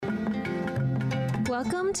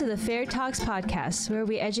Welcome to the Fair Talks podcast, where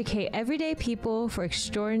we educate everyday people for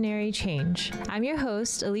extraordinary change. I'm your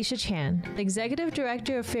host, Alicia Chan, Executive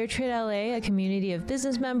Director of Fair Trade LA, a community of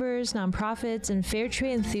business members, nonprofits, and fair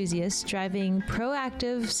trade enthusiasts driving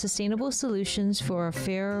proactive, sustainable solutions for a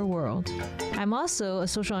fairer world. I'm also a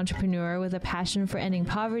social entrepreneur with a passion for ending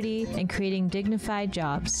poverty and creating dignified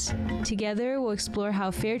jobs. Together, we'll explore how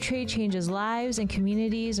fair trade changes lives and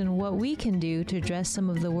communities and what we can do to address some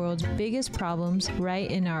of the world's biggest problems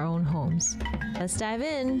right in our own homes. Let's dive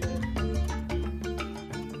in.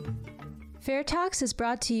 Fair Talks is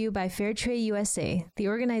brought to you by Fair Trade USA, the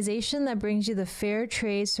organization that brings you the Fair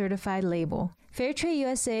Trade Certified label. Fair Trade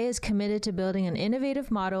USA is committed to building an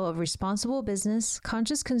innovative model of responsible business,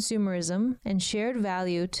 conscious consumerism, and shared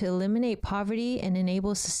value to eliminate poverty and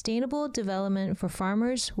enable sustainable development for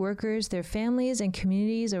farmers, workers, their families, and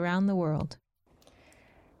communities around the world.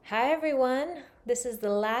 Hi, everyone. This is the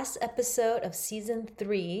last episode of Season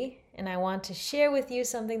 3, and I want to share with you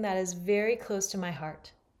something that is very close to my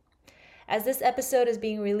heart. As this episode is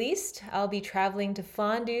being released, I'll be traveling to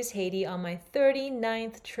Fondus, Haiti on my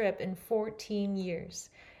 39th trip in 14 years.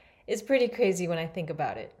 It's pretty crazy when I think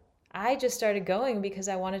about it. I just started going because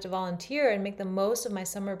I wanted to volunteer and make the most of my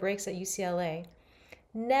summer breaks at UCLA.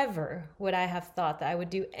 Never would I have thought that I would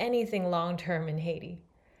do anything long-term in Haiti.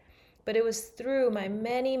 But it was through my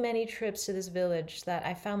many trips to this village that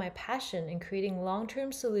I found my passion in creating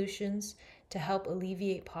long-term solutions to help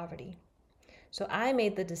alleviate poverty. So I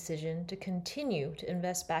made the decision to continue to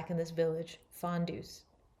invest back in this village, Fondus.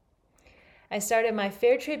 I started my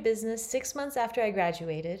fair trade business 6 months after I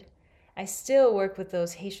graduated. I still work with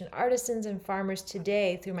those Haitian artisans and farmers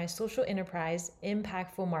today through my social enterprise,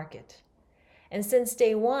 Impactful Market. And since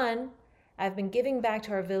day one, I've been giving back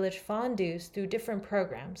to our village Fondus through different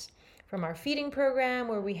programs, from our feeding program,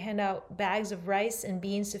 where we hand out bags of rice and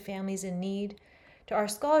beans to families in need, to our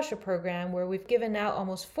scholarship program, where we've given out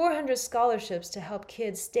almost 400 scholarships to help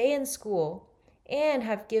kids stay in school and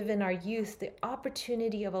have given our youth the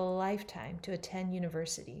opportunity of a lifetime to attend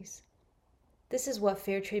universities. This is what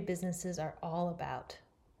fair trade businesses are all about.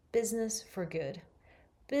 Business for good.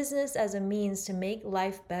 Business as a means to make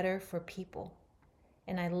life better for people.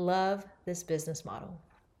 And I love this business model.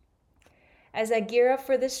 As I gear up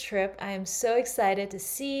for this trip, I am so excited to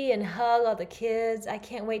see and hug all the kids. I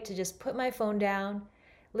can't wait to just put my phone down,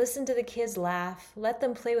 listen to the kids laugh, let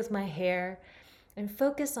them play with my hair, and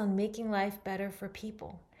focus on making life better for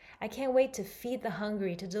people. I can't wait to feed the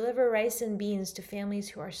hungry, to deliver rice and beans to families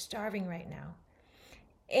who are starving right now.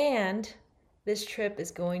 And this trip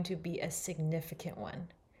is going to be a significant one.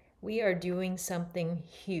 We are doing something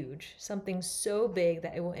huge, something so big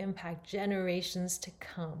that it will impact generations to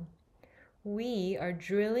come. We are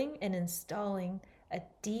drilling and installing a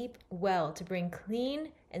deep well to bring clean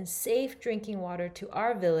and safe drinking water to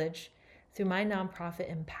our village through my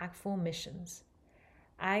nonprofit Impactful Missions.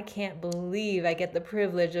 I can't believe I get the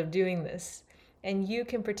privilege of doing this, and you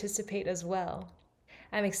can participate as well.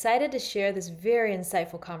 I'm excited to share this very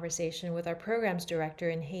insightful conversation with our programs director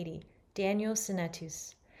in Haiti, Daniel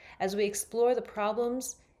Senetus, as we explore the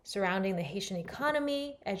problems surrounding the Haitian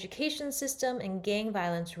economy, education system, and gang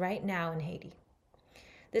violence right now in Haiti.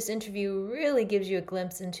 This interview really gives you a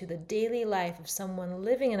glimpse into the daily life of someone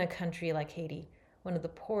living in a country like Haiti, one of the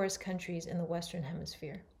poorest countries in the Western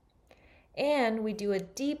Hemisphere. And we do a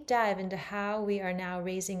deep dive into how we are now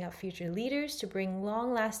raising up future leaders to bring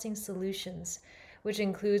long-lasting solutions, which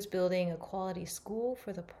includes building a quality school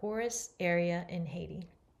for the poorest area in Haiti.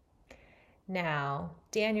 Now,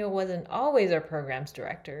 Daniel wasn't always our programs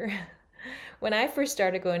director. When I first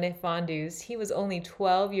started going to Fondus, he was only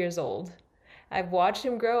 12 years old. I've watched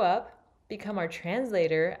him grow up, become our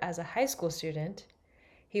translator as a high school student.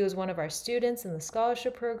 He was one of our students in the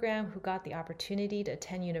scholarship program who got the opportunity to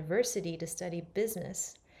attend university to study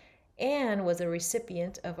business, and was a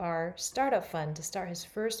recipient of our startup fund to start his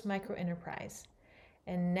first micro enterprise.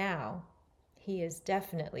 And now, he is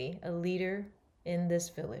definitely a leader in this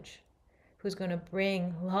village, who's going to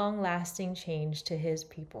bring long-lasting change to his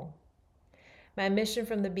people. My mission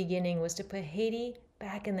from the beginning was to put Haiti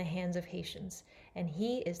back in the hands of Haitians, and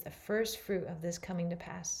he is the first fruit of this coming to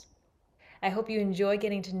pass. I hope you enjoy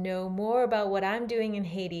getting to know more about what I'm doing in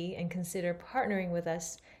Haiti and consider partnering with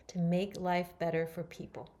us to make life better for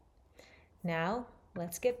people. Now,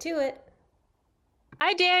 let's get to it.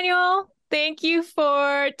 Hi, Daniel. Thank you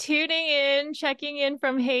for tuning in, checking in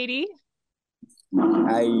from Haiti.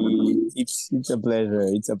 It's a pleasure.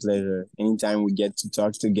 It's a pleasure. Anytime we get to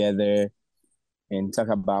talk together and talk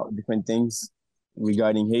about different things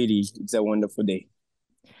regarding Haiti, it's a wonderful day.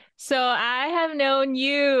 So I have known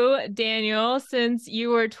you, Daniel, since you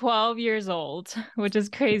were 12 years old, which is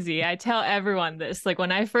crazy. I tell everyone this. Like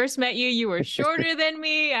when I first met you, you were shorter than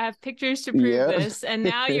me. I have pictures to prove Yeah. this. And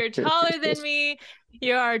now you're taller than me.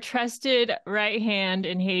 You're our trusted right hand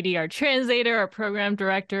in Haiti, our translator, our program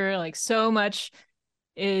director. Like so much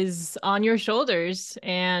is on your shoulders.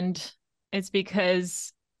 And it's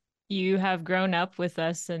because you have grown up with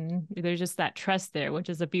us and there's just that trust there, which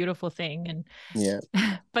is a beautiful thing. And Yeah.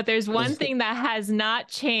 but there's one thing that has not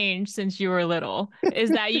changed since you were little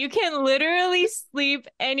is that you can literally sleep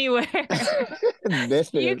anywhere. You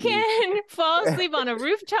Definitely. can fall asleep on a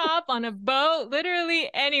rooftop, on a boat, literally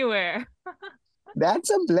anywhere. That's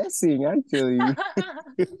a blessing, actually.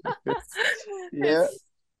 Yeah. it's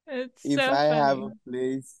it's If so I have a funny.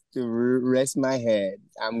 place to rest my head,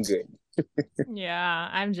 I'm good. Yeah,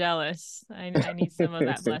 I'm jealous. I need some of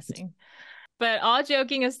that blessing. But all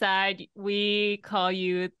joking aside, we call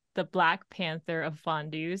you the Black Panther of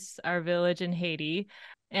fondues, our village in Haiti.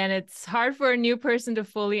 And it's hard for a new person to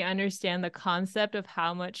fully understand the concept of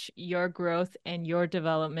how much your growth and your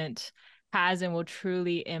development has and will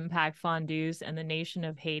truly impact fondues and the nation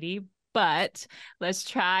of Haiti. But let's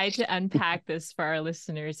try to unpack this for our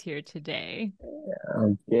listeners here today.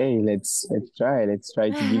 Okay, let's try. Let's try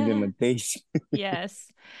to give them a taste. Yes.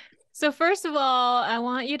 So first of all, I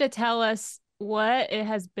want you to tell us what it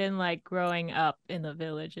has been like growing up in the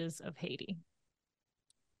villages of Haiti.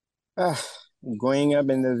 Ah, growing up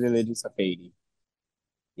in the villages of Haiti,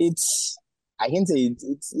 it's I can say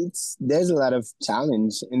it's there's a lot of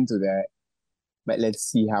challenge into that, but let's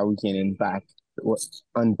see how we can unpack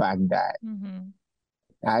that. Mm-hmm.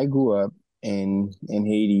 I grew up in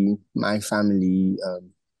Haiti. My family,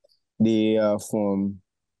 they are from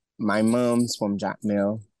my mom's from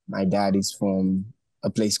Jacmel. My dad is from a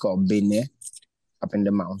place called Benin up in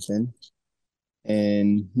the mountain.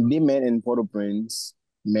 And they met in Port-au-Prince,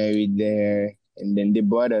 married there, and then they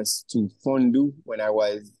brought us to Fondue when I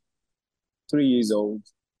was 3 years old.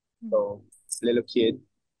 So little kid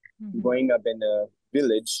Mm-hmm. growing up in a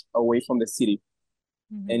village away from the city.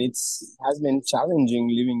 And Mm-hmm. it's has been challenging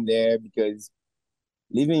living there because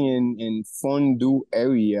living in Fondue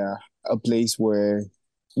area, a place where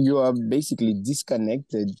you are basically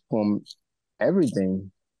disconnected from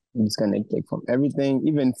everything, disconnected from everything,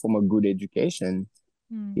 even from a good education.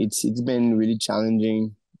 Mm-hmm. It's been really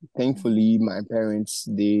challenging. Thankfully, my parents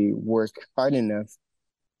they work hard enough.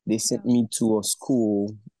 They Yeah. sent me to a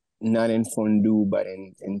school, not in Fondue, but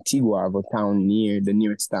in Tigua, a town near the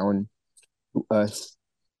nearest town to us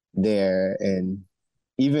there. And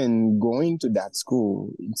even going to that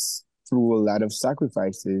school, it's through a lot of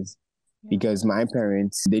sacrifices Yeah. because my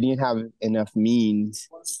parents they didn't have enough means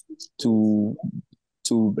to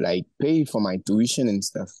like pay for my tuition and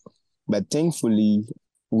stuff. But thankfully,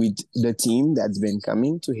 with the team that's been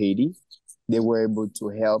coming to Haiti, they were able to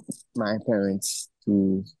help my parents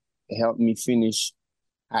to help me finish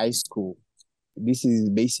high school. This is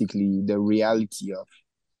basically the reality of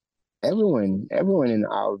everyone in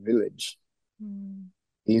our village. Mm-hmm.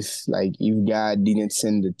 If God didn't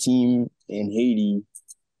send the team in Haiti,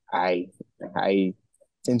 I I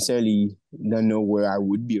sincerely don't know where I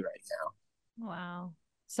would be right Wow.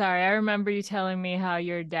 Sorry, I remember you telling me how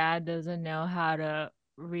your dad doesn't know how to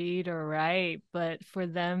read or write, but for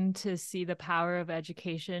them to see the power of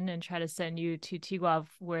education and try to send you to Tigua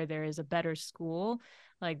where there is a better school,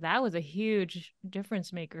 like that was a huge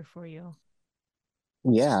difference maker for you.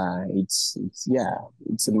 now. Yeah, it's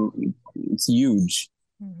huge.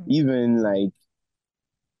 Mm-hmm. Even like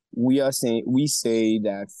we say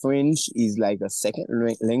that French is like a second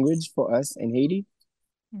language for us in Haiti.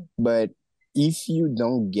 But if you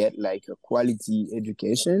don't get like a quality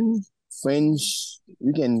education, French,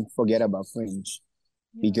 you can forget about French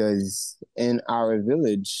Yeah. because in our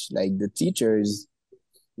village, like the teachers,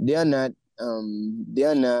 they are not they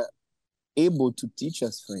are not able to teach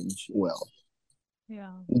us French well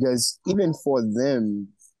Yeah. because even for them,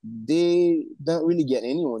 they don't really get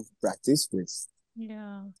anyone to practice with.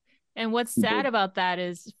 Yeah. And what's sad People, about that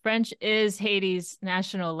is French is Haiti's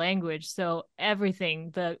national language. So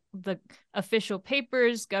everything, the official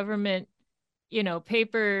papers, government,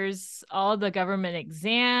 papers, all the government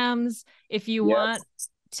exams, if you yeah, want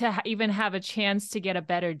to even have a chance to get a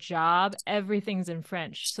better job, everything's in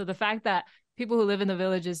French. So the fact that people who live in the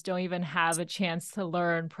villages don't even have a chance to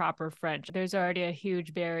learn proper French, there's already a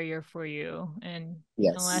huge barrier for you. And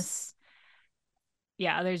yes, unless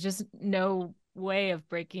yeah, there's just no way of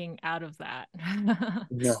breaking out of that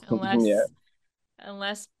yeah, yeah.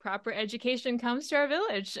 unless proper education comes to our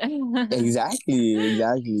village. Exactly,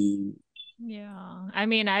 exactly. Yeah. I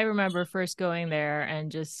mean, I remember first going there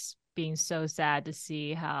and just being so sad to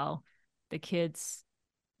see how the kids,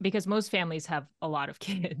 because most families have a lot of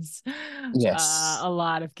kids, Yes. a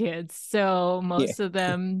lot of kids. So Yeah. most of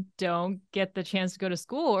them don't get the chance to go to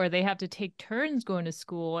school, or they have to take turns going to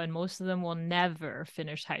school, and most of them will never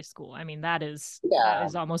finish high school. I mean, that Yeah.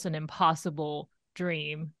 is almost an impossible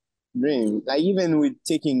dream. Dream. Like even with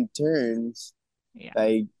taking turns, Yeah.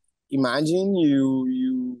 like imagine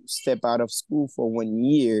you step out of school for 1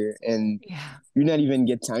 year and Yeah. you not even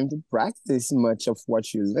get time to practice much of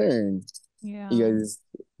what you learn Yeah. because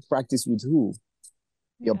practice with who?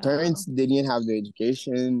 Your Yeah. parents they didn't have the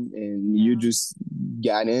education and you Yeah. just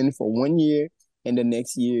got in for 1 year and the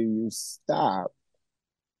next year you stop.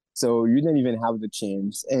 So you didn't even have the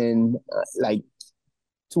chance. And like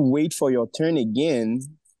to wait for your turn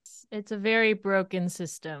again. It's a very broken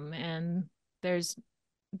system, and there's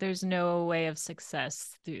no way of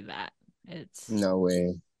success through that. No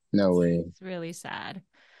way. No way. It's really sad.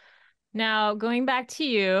 Now, going back to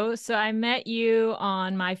you, so I met you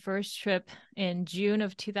on my first trip in June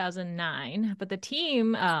of 2009, but the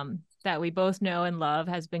team that we both know and love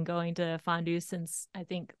has been going to fondue since I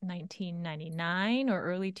think 1999 or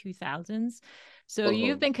early 2000s. So Uh-huh.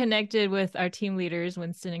 you've been connected with our team leaders,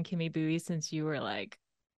 Winston and Kimmy Bowie, since you were like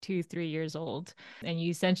 2, 3 years old, and you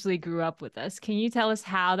essentially grew up with us. Can you tell us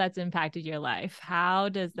how that's impacted your life? How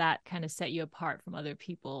does that kind of set you apart from other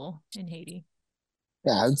people in Haiti?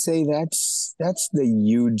 Yeah, I would say that's the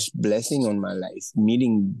huge blessing on my life,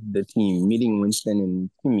 meeting the team, meeting Winston and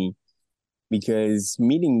Timmy, because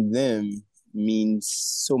meeting them means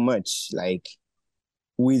so much. Like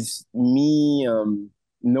with me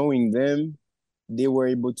knowing them, they were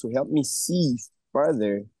able to help me see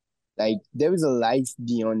further. Like there is a life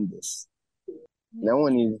beyond this. No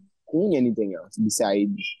one is doing anything else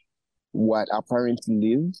besides what our parents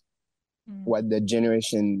lived, Mm. what the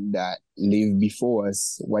generation that lived before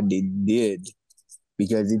us, what they did,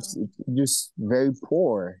 because it's just very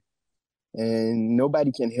poor and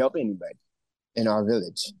nobody can help anybody in our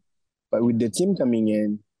village. But with the team coming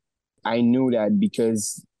in, I knew that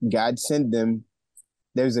because God sent them,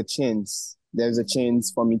 there's a chance. There's a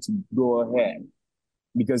chance for me to go ahead.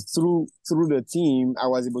 Because through the team, I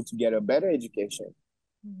was able to get a better education.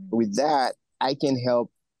 Mm-hmm. With that, I can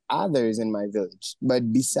help others in my village.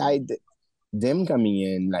 But beside them coming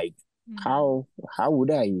in, like Mm-hmm. how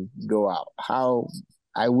would I go out? How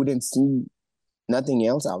I wouldn't see nothing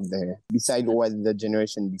else out there beside what the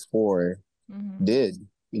generation before Mm-hmm. did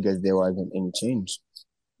because there wasn't any change.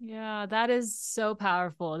 Yeah, that is so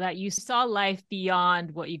powerful that you saw life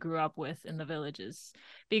beyond what you grew up with in the villages.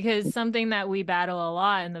 Because something that we battle a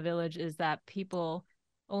lot in the village is that people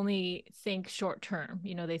only think short term.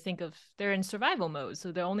 You know, they're in survival mode.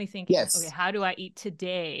 So they're only thinking, okay, Yes, how do I eat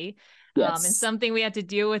today? And yes, something we had to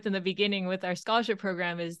deal with in the beginning with our scholarship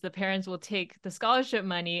program is the parents will take the scholarship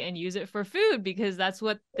money and use it for food because that's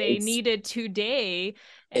what they it's needed today.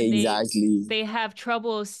 And exactly. they have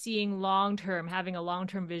trouble seeing long term, having a long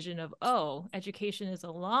term vision of, oh, education is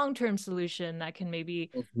a long term solution that can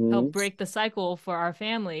maybe help Mm-hmm. break the cycle for our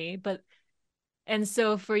family. But, and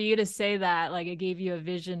so for you to say that, like it gave you a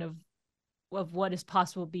vision of what is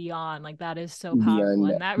possible beyond, like that is so powerful.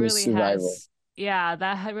 Beyond And that the really survival. has, yeah,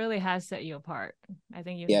 that really has set you apart. I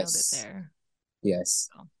think you nailed it Yes, there. yes.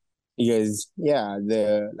 So, Because yeah,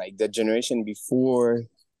 the generation before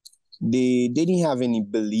they didn't have any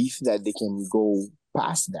belief that they can go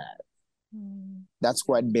past that. mm, That's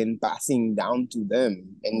what been passing down to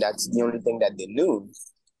them, and that's the only thing that they knew.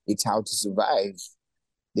 It's how to survive.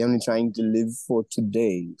 They're only trying to live for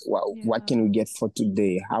today. What can we yeah, get for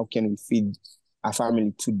today? How can we feed our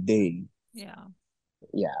family today? yeah.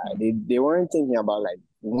 Yeah, Mm, they weren't thinking about like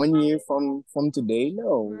 1 year from today.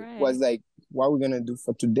 No, it was right. like what we're gonna do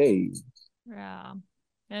for today. Yeah.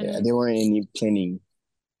 Yeah, And there weren't any planning.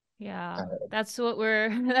 yeah, Uh, that's what we're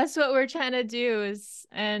that's what we're trying to do is,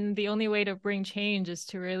 and the only way to bring change is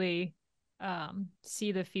to really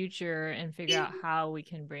see the future and figure out how we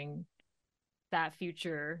can bring that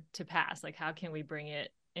future to pass. Like how can we bring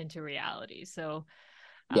it into reality? So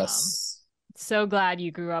um yes, so glad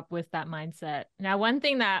you grew up with that mindset. Now, one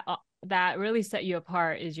thing that really set you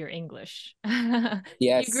apart is your English. You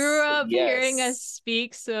grew yes, up hearing us yes,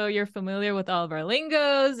 speak, so you're familiar with all of our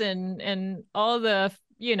lingos and all the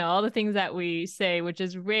all the things that we say, which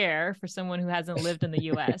is rare for someone who hasn't lived in the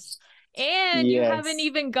U.S. And you haven't yes.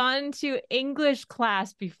 even gone to English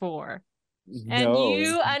class before. And No,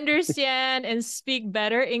 you understand and speak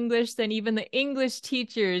better English than even the English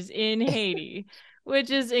teachers in Haiti, which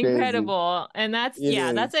is Crazy. incredible. And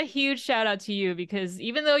It that's is. a huge shout out to you because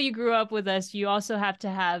even though you grew up with us, you also have to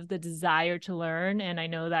have the desire to learn. And I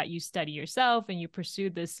know that you study yourself and you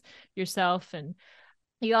pursued this yourself. And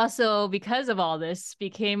you also, because of all this,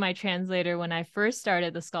 became my translator when I first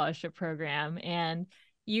started the scholarship program. And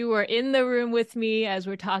you were in the room with me as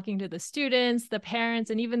we're talking to the students, the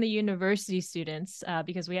parents, and even the university students,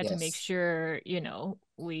 because we had to make Yes. sure,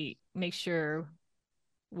 we make sure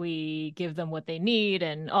we give them what they need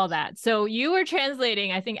and all that. So you were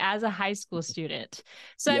translating, I think, as a high school student.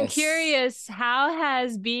 So I'm Yes. curious, how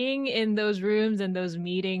has being in those rooms and those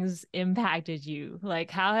meetings impacted you?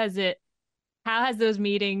 Like, how has those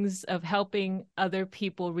meetings of helping other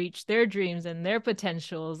people reach their dreams and their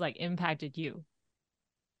potentials like impacted you?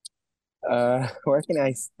 Where can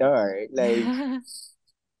I start? Like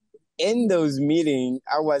in those meetings,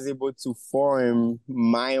 I was able to form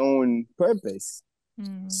my own purpose,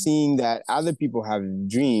 Mm, seeing that other people have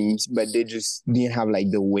dreams, but they just didn't have like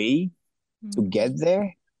the way to get mm,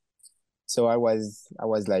 there. So I was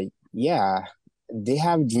like, yeah, they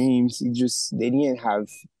have dreams. It just they didn't have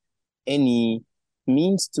any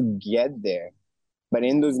means to get there. But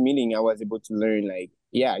in those meetings, I was able to learn like,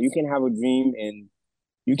 yeah, you can have a dream and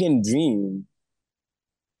you can dream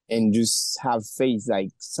and just have faith like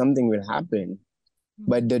something will happen.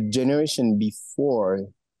 But mm, the generation before,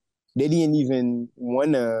 they didn't even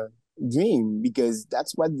wanna dream because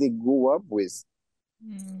that's what they grew up with.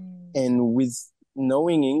 mm, And with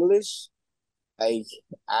knowing English, like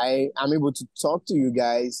I'm able to talk to you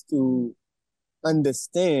guys to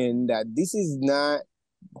understand that this is not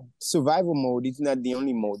survival mode. It's not the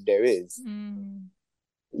only mode there is. mm.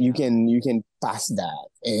 You Yeah. can you can pass that,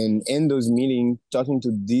 and in those meetings talking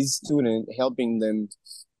to these students, helping them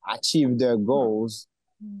achieve their goals,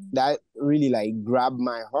 Mm, that really like grabbed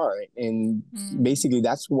my heart. And mm, basically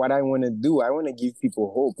that's what I want to do. I want to give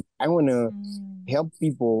people hope. I want to mm. help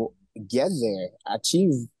people get there,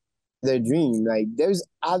 achieve their dream. Like there's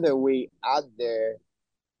other way out there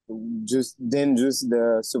just than just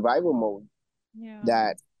the survival mode Yeah.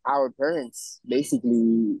 that our parents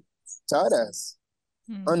basically taught us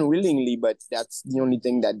Mm, unwillingly, but that's the only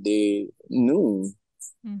thing that they knew.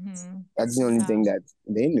 mm-hmm. That's the only Yeah. thing that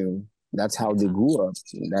they knew. That's how they Yeah. grew up.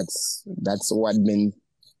 That's what been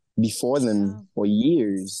before them Yeah. for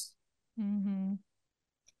years. Mm-hmm.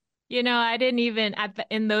 I didn't even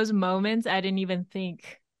in those moments, I didn't even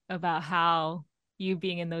think about how you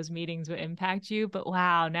being in those meetings would impact you. But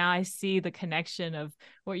wow, now I see the connection of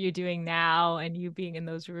what you're doing now and you being in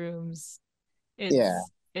those rooms. Yeah.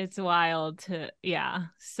 It's wild to, yeah.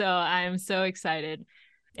 So I'm so excited.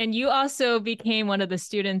 And you also became one of the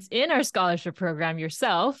students in our scholarship program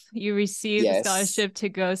yourself. You received a Yes. scholarship to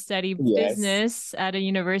go study Yes. business at a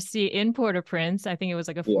university in Port-au-Prince. I think it was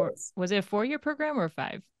like Yes. was it a 4-year program or a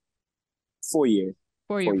 5? 4 years.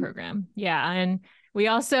 4-year 4 years. program. Yeah. And we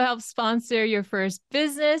also helped sponsor your first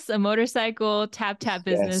business, a motorcycle tap tap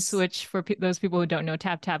business, Yes. which for those people who don't know,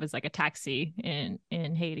 tap tap is like a taxi in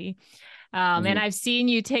Haiti. And Mhm. I've seen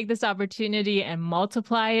you take this opportunity and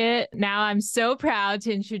multiply it. Now I'm so proud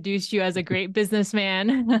to introduce you as a great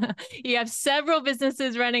businessman. You have several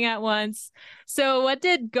businesses running at once. So, what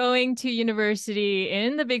did going to university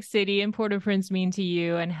in the big city in Port-au-Prince mean to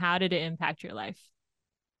you, and how did it impact your life?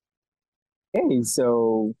 Okay,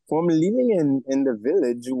 so from living in the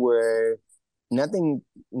village where nothing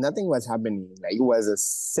nothing was happening, like it was a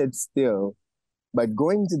sit still, but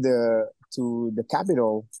going to the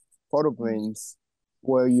capital, Port-au-Prince,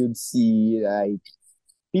 where you'd see like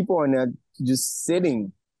people are not just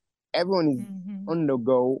sitting. Everyone is Mm-hmm. on the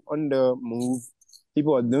go, on the move.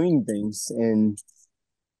 People are doing things, and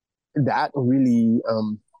that really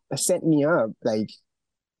set me up. Like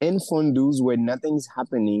in Fondus where nothing's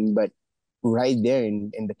happening, but right there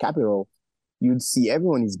in the capital, you'd see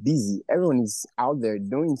everyone is busy. Everyone is out there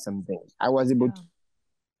doing something. I was able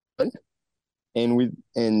Yeah. to,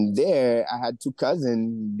 and there I had two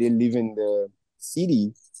cousins. They live in the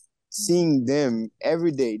city. Seeing them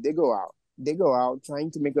every day, they go out. They go out trying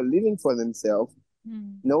to make a living for themselves.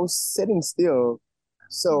 Mm-hmm. No sitting still. Mm-hmm.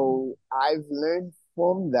 So I've learned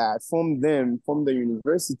from that, from them, from the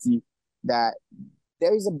university, that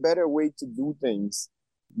there is a better way to do things.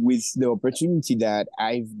 With the opportunity that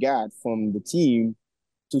I've got from the team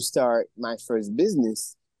to start my first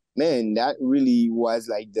business, man, that really was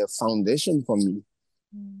like the foundation for me.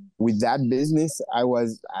 With that business, I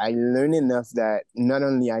learned enough that not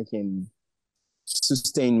only I can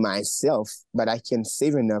sustain myself, but I can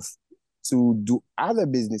save enough to do other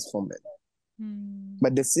business from it. Mm-hmm.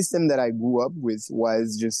 But the system that I grew up with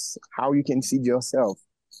was just how you can feed yourself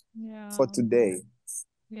for Yeah. today.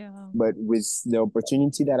 Yeah. But with the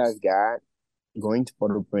opportunity that I've got, going to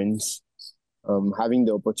Port-au-Prince, having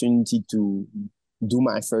the opportunity to do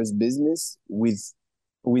my first business with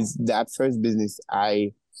that first business,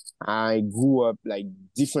 I grew up like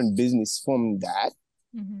different business from that,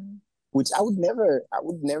 Mm-hmm. which learn I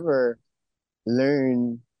would never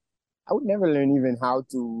learn even how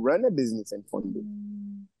to run a business in Fondue.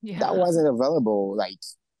 That Yeah. wasn't available. Like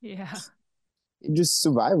Yeah. it just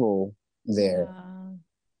survival there. Yeah.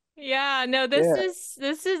 Yeah, no, this Yeah, is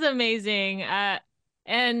this is amazing.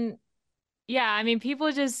 And yeah, I mean,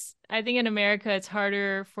 people just, I think in America, it's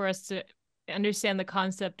harder for us to understand the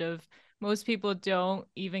concept of most people don't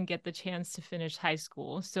even get the chance to finish high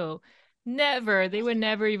school. So they would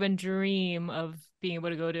never even dream of being able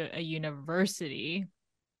to go to a university.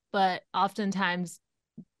 But oftentimes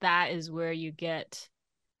that is where you get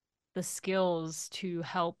the skills to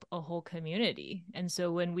help a whole community. And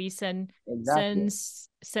so when we exactly.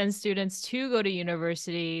 send students to go to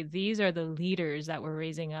university, these are the leaders that we're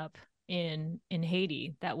raising up in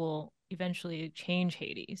Haiti that will eventually change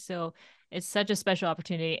Haiti. So it's such a special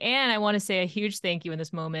opportunity. And I want to say a huge thank you in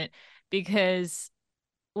this moment, because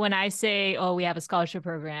when I say, oh, we have a scholarship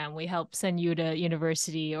program, we help send you to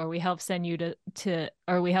university, or we help send you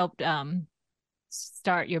or we helped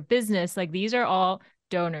start your business, like these are all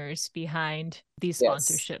donors behind these Yes.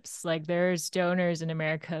 sponsorships. Like there's donors in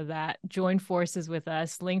America that joined forces with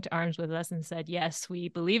us, linked arms with us, and said, yes, we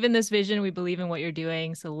believe in this vision, we believe in what you're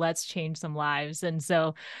doing, so let's change some lives. And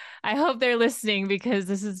so I hope they're listening, because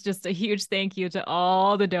this is just a huge thank you to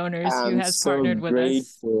all the donors who I'm has so partnered with us.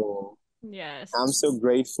 grateful. Yes. I'm so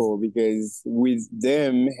grateful because with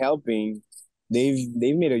them helping, they've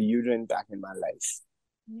made a huge impact in my life.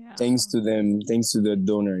 Yeah. Thanks to them, thanks to the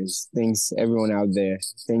donors, thanks everyone out there.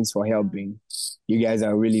 Thanks for Yeah. helping. You guys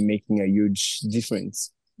are really making a huge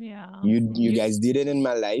difference. Yeah. You guys did it in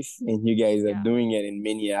my life, and you guys are Yeah. doing it in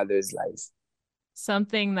many others' lives.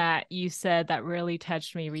 Something that you said that really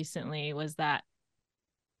touched me recently was that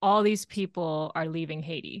all these people are leaving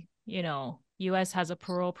Haiti. You know, US has a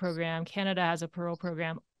parole program, Canada has a parole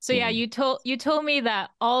program. So yeah, Mm. you told me that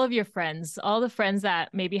all of your friends, all the friends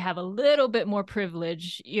that maybe have a little bit more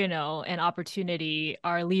privilege, you know, and opportunity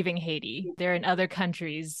are leaving Haiti. They're in other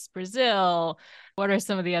countries, Brazil. What are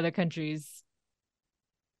some of the other countries?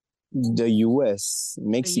 The US, The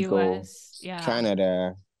Mexico, US. Yeah.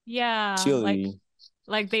 Canada, Yeah, Chile.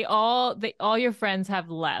 like they all your friends have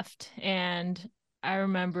left. And I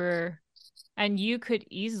remember, and you could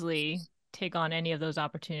easily take on any of those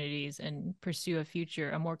opportunities and pursue a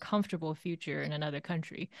future, a more comfortable future in another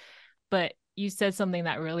country. But you said something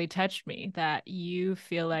that really touched me, that you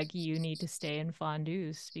feel like you need to stay in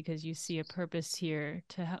Fondues because you see a purpose here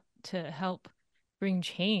to help bring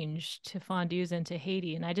change to Fondues and to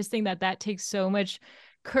Haiti. And I just think that that takes so much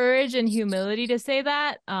courage and humility to say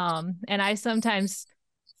that. And I sometimes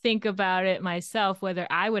think about it myself, whether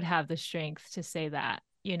I would have the strength to say that,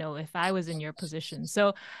 you know, if I was in your position.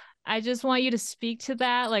 So I just want you to speak to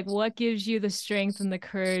that. Like, what gives you the strength and the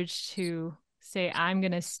courage to say, I'm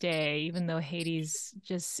going to stay, even though Haiti's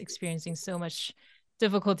just experiencing so much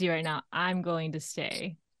difficulty right now? I'm going to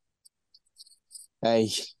stay.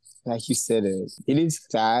 Like, like you said, it is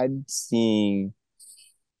sad seeing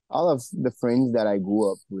all of the friends that I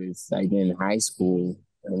grew up with, like in high school,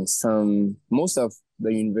 and most of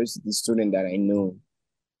the university student that I know,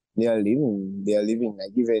 they are leaving. They are leaving.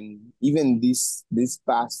 Like even this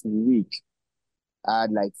past week, I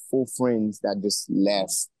had like 4 friends that just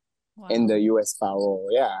left in the Wow. US parole.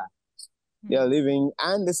 Yeah, they are Hmm. leaving.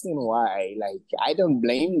 I understand why. Like I don't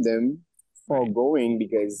blame them for Right. going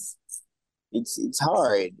because it's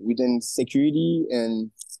hard within security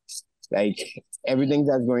and like everything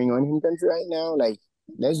that's going on in the country right now. Like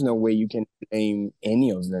there's no way you can blame any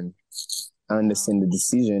of them. I No. understand the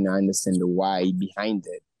decision. I understand the why behind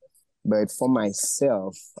it. But for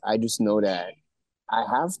myself, I just know that I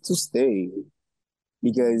have to stay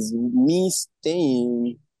because me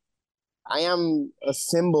staying, I am a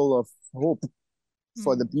symbol of hope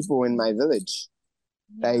for the Hmm. people in my village.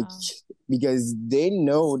 Like, Yeah. because they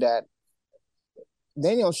know that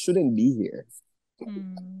Daniel shouldn't be here.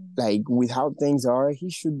 Hmm. Like, with how things are, he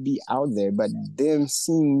should be out there. But them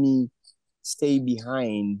seeing me stay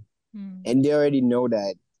behind, Hmm. and they already know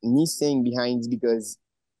that me staying behind is because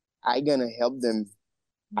I gonna help them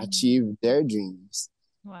Hmm. achieve their dreams.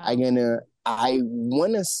 Wow. I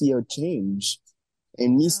wanna see a change.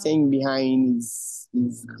 And me Yeah. staying behind is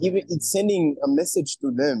giving it's sending a message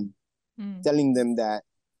to them, Hmm. telling them that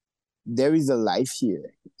there is a life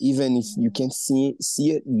here, even if you Hmm. can't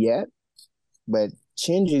see it yet, but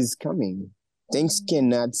change is coming. Things Hmm.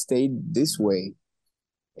 cannot stay this way.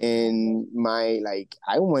 And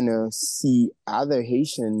I want to see other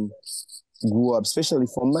Haitian grow up, especially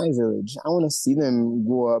from my village. I want to see them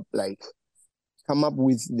grow up, come up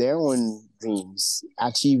with their own dreams,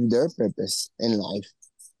 achieve their purpose in life.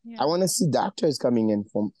 I Yeah. want to see doctors coming in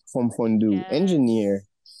from Fondue, engineer, Yes.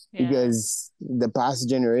 Yeah. because the past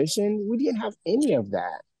generation, we didn't have any of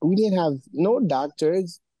that. We didn't have no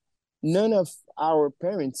doctors. None of our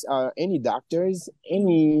parents are any doctors,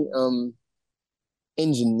 any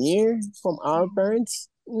engineer from our Mhm. parents.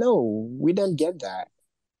 No, we don't get that.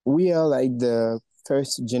 We are like the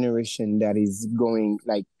first generation that is going,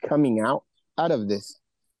 coming out of this.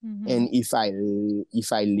 Mhm. And if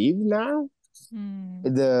I leave now, Mm.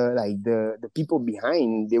 the people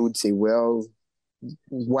behind, they would say, well,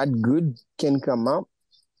 what good can come up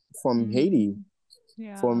from Haiti,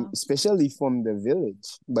 Mm. from Yeah. especially from the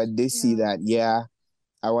village? But they see Yeah. that, yeah,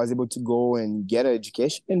 I was able to go and get an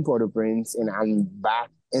education in Port-au-Prince, and I'm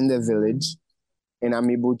back in the village, and I'm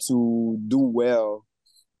able to do well.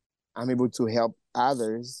 I'm able to help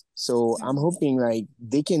others. So Yeah. I'm hoping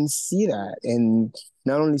they can see that, and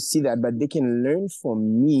not only see that, but they can learn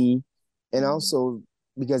from me. And Mm. also,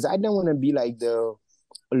 because I don't want to be like the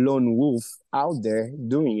lone wolf out there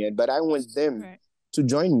doing it, but I want them Right. to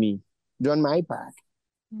join me, join my pack.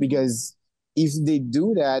 Mm. Because if they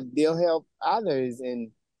do that, they'll help others.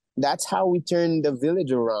 And that's how we turn the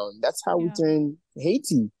village around. That's how we Yeah. turn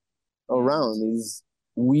Haiti Yeah. around, is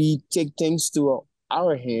we take things to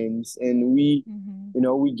our hands, and we,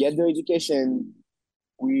 Mhm. we get the education,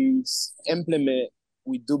 we implement,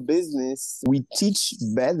 we do business, we teach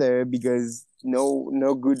better, because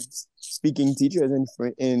no good speaking teachers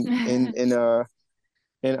in our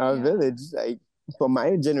Yeah. village, for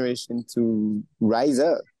my generation to rise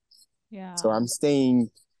up. So Yeah. I'm staying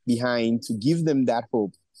behind to give them that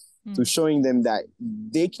hope, to Mm. showing them that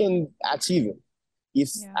they can achieve it. If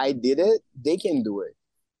Yeah. I did it, they can do it.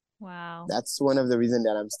 Wow. That's one of the reasons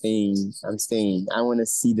that I'm staying. I'm staying. I want to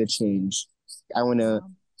see the change. I want to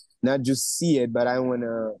Wow. not just see it, but I want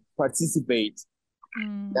to participate.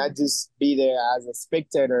 Mm. Not just be there as a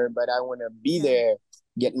spectator, but I want to be Yeah. there,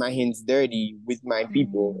 get my hands dirty with my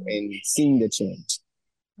people, Mm. and seeing the change.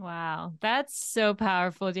 Wow. That's so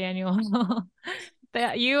powerful, Daniel.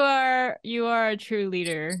 That you are a true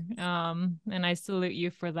leader. And I salute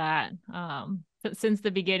you for that. Since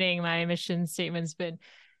the beginning, my mission statement's been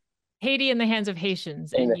Haiti in the hands of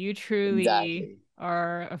Haitians, And and you truly exactly.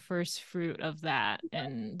 are a first fruit of that.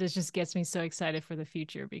 And this just gets me so excited for the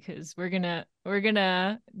future because we're gonna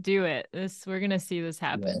do it. We're gonna see this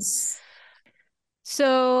happen. Yes.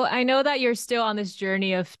 So I know that you're still on this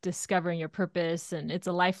journey of discovering your purpose, and it's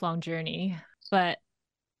a lifelong journey. But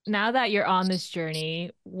now that you're on this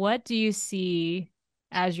journey, what do you see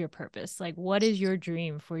as your purpose? Like, what is your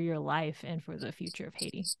dream for your life and for the future of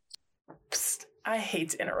Haiti? Psst, I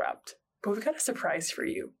hate to interrupt, but we've got a surprise for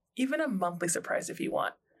you. Even a monthly surprise if you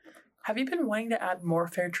want. Have you been wanting to add more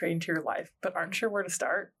fair trade into your life, but aren't sure where to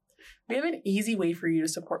start? We have an easy way for you to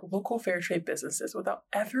support local fair trade businesses without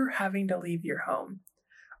ever having to leave your home.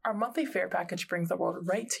 Our monthly fair package brings the world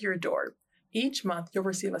right to your door. Each month, you'll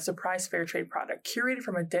receive a surprise fair trade product curated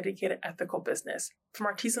from a dedicated ethical business. From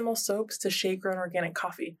artisanal soaps to shade-grown organic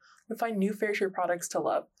coffee, you'll find new fair trade products to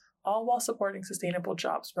love, all while supporting sustainable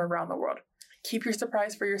jobs from around the world. Keep your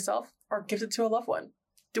surprise for yourself or gift it to a loved one.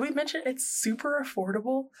 Did we mention it's super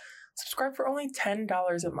affordable? Subscribe for only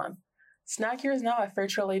 $10 a month. Snag yours now at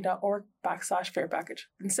fairtrade.org/fair package.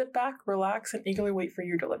 Then sit back, relax, and eagerly wait for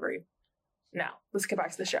your delivery. Now, let's get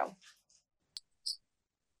back to the show.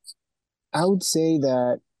 I would say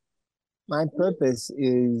that my purpose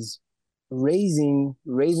is raising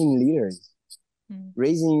leaders, Mm.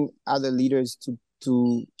 raising other leaders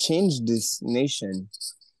to change this nation.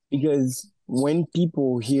 Because when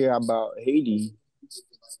people hear about Haiti,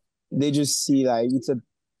 they just see it's a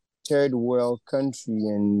third world country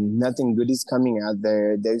and nothing good is coming out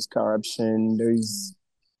there. There's corruption, Mm. there's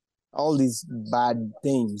all these bad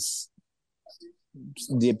things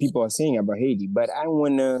the people are saying about Haiti. But I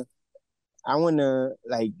wanna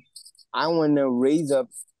like I wanna raise up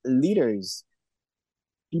leaders,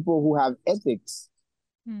 people who have ethics,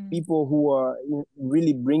 Mm. people who are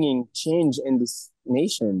really bringing change in this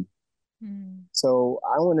nation. Mm. So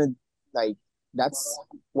I wanna like that's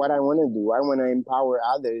what I wanna do. I wanna empower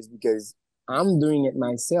others because I'm doing it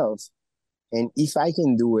myself. And if I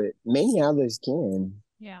can do it, many others can.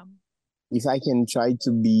 Yeah. If I can try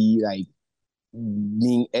to be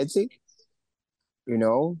being ethic, you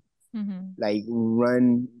know, Mm-hmm. like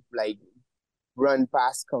run like run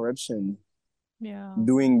past corruption, Yeah.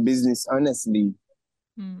 doing business honestly,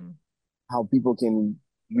 Mm. how people can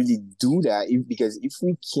really do that because if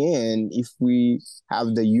we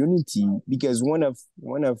have the unity, because one of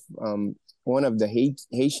the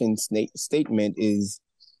Haitian statement is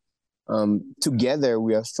together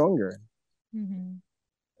we are stronger. Mm-hmm.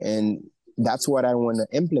 And that's what I want to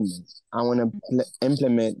implement. I want to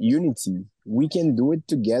implement unity. We can do it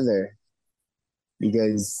together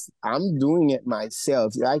because I'm doing it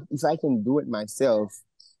myself. If I can do it myself,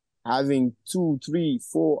 having 2, 3,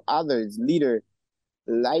 4 others leader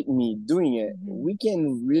like me doing it, we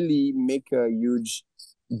can really make a huge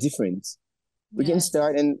difference. We can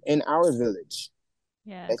start in our village.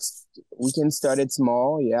 Yes. We can start it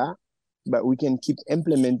small, yeah, but we can keep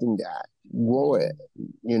implementing that. Grow it,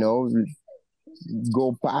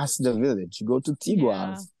 go past the village, go to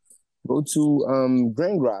Tigouave, go to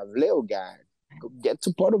Grand Grave, Léogard, get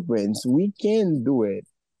to Port-au-Prince. We can do it,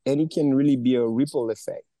 and it can really be a ripple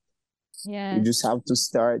effect. Yeah. You just have to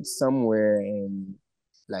start somewhere and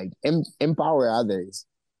like empower others,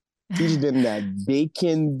 teach them that they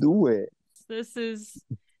can do it. This is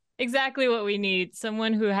exactly what we need.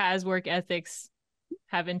 Someone who has work ethics,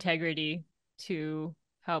 have integrity to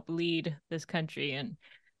help lead this country. And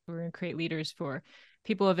we're going to create leaders for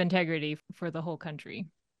people of integrity for the whole country.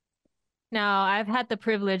 Now, I've had the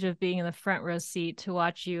privilege of being in the front row seat to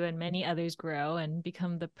watch you and many others grow and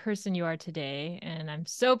become the person you are today. And I'm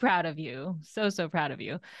so proud of you. So, so proud of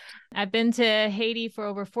you. I've been to Haiti for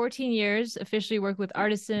over 14 years, officially worked with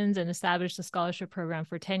artisans and established a scholarship program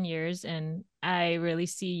for 10 years. And I really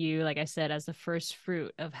see you, like I said, as the first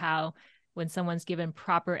fruit of how when someone's given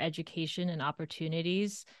proper education and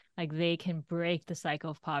opportunities, like they can break the cycle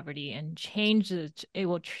of poverty and it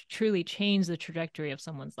will truly change the trajectory of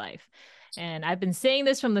someone's life. And I've been saying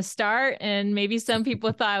this from the start, and maybe some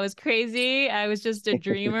people thought I was crazy. I was just a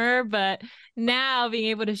dreamer, but now being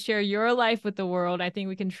able to share your life with the world, I think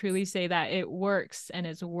we can truly say that it works and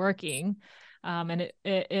it's working. And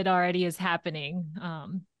it already is happening.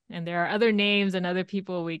 And there are other names and other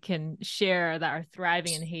people we can share that are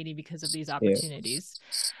thriving in Haiti because of these opportunities.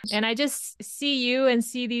 Yeah. And I just see you and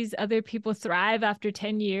see these other people thrive after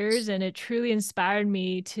 10 years. And it truly inspired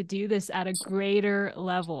me to do this at a greater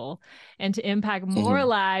level and to impact more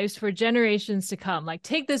lives for generations to come. Like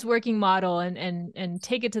take this working model and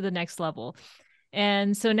take it to the next level.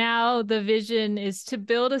 And so now the vision is to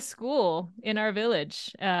build a school in our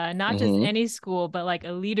village, not just any school, but like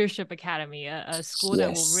a leadership academy, a school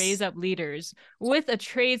that will raise up leaders with a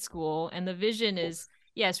trade school. And the vision is,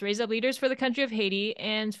 yes, raise up leaders for the country of Haiti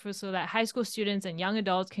and so that high school students and young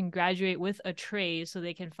adults can graduate with a trade so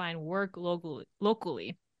they can find work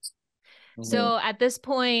locally. So at this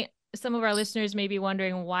point, some of our listeners may be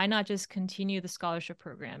wondering, why not just continue the scholarship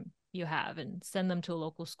program you have and send them to a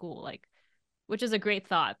local school? Which is a great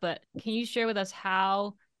thought, but can you share with us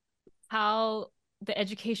how the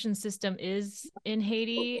education system is in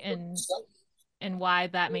Haiti and why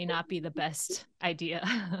that may not be the best idea?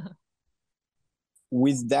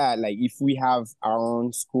 With that, like if we have our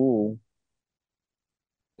own school,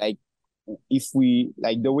 like if we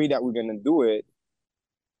like the way that we're gonna do it,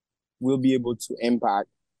 we'll be able to impact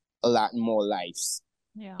a lot more lives.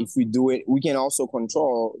 Yeah. If we do it, we can also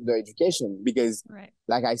control the education because,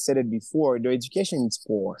 like I said it before, the education is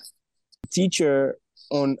poor. Teacher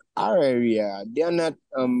on our area, they are not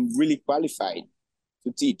really qualified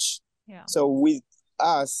to teach. Yeah. So with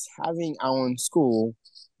us having our own school,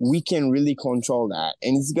 we can really control that.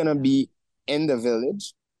 And it's going to be in the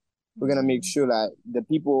village. We're going to make sure that the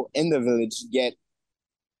people in the village get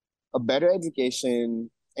a better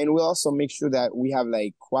education. And we'll also make sure that we have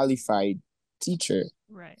like qualified teacher.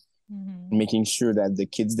 Right. Making sure that the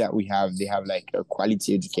kids that we have, they have like a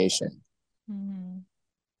quality education.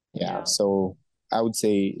 Yeah. So I would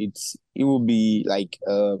say it will be like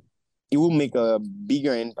it will make a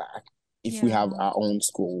bigger impact if we have our own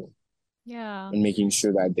school. Yeah. And making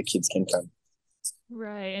sure that the kids can come.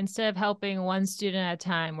 Right. Instead of helping one student at a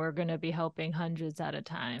time, we're going to be helping hundreds at a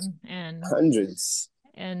time. And hundreds.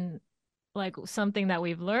 And like something that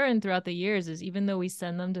we've learned throughout the years is even though we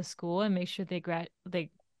send them to school and make sure they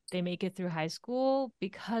make it through high school,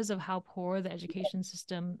 because of how poor the education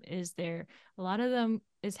system is there, a lot of them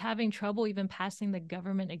is having trouble even passing the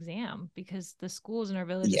government exam because the schools in our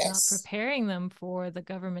village is not preparing them for the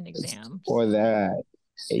government exam. For that.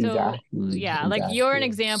 Exactly. So like you're an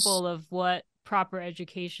example of what proper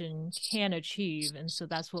education can achieve. And so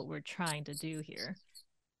that's what we're trying to do here.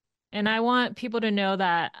 And I want people to know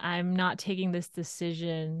that I'm not taking this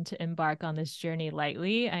decision to embark on this journey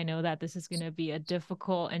lightly. I know that this is going to be a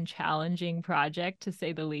difficult and challenging project, to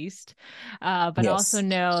say the least. But also Yes.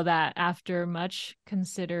 know that after much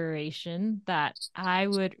consideration, that I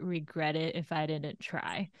would regret it if I didn't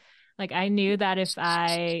try. Like, I knew that if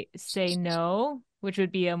I say no, which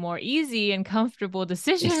would be a more easy and comfortable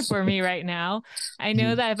decision for me right now, I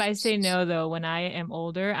know that if I say no, though, when I am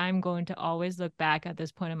older, I'm going to always look back at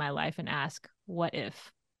this point in my life and ask, what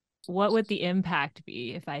if? What would the impact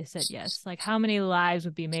be if I said yes? Like, how many lives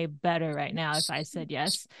would be made better right now if I said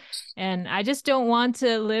yes? And I just don't want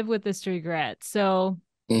to live with this regret. So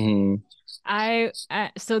Mm-hmm.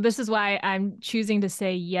 so this is why I'm choosing to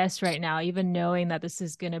say yes right now, even knowing that this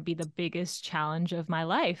is going to be the biggest challenge of my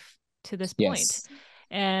life to this point. Yes.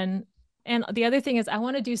 And the other thing is I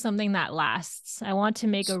want to do something that lasts. I want to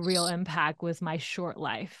make a real impact with my short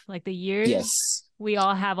life. Like, the years Yes. we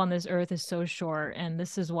all have on this earth is so short, and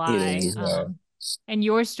this is It why is. Yeah. and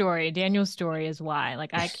your story, Daniel's story, is why.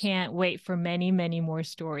 Like, I can't wait for many, many more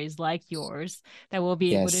stories like yours that we'll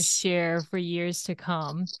be able to Yes. share for years to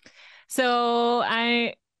come. So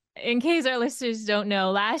in case our listeners don't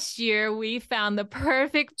know, last year we found the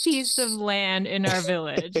perfect piece of land in our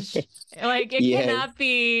village. Like, it Yes. cannot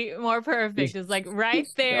be more perfect. It's like right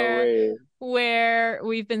No there way. where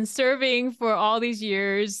we've been serving for all these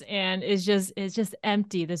years, and it's just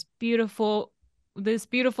empty. This beautiful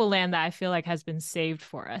land that I feel like has been saved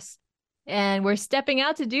for us. And we're stepping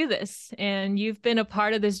out to do this. And you've been a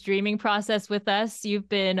part of this dreaming process with us. You've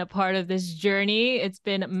been a part of this journey. It's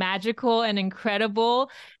been magical and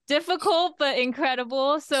incredible, difficult, but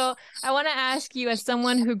incredible. So I want to ask you, as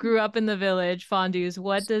someone who grew up in the village, Fondus,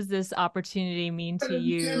 what does this opportunity mean to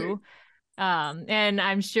you? And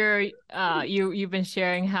I'm sure you've been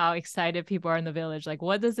sharing how excited people are in the village. Like,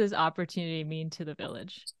 what does this opportunity mean to the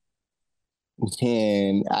village?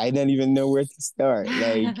 And I don't even know where to start.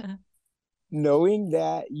 Like, knowing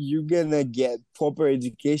that you're gonna get proper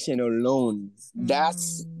education alone,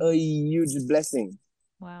 that's a huge blessing.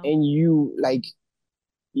 Wow. And I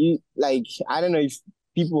don't know if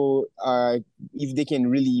people are, if they can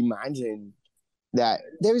really imagine that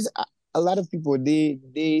there is a lot of people,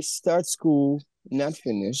 they start school not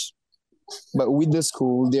finished, but with the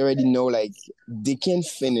school they already know like they can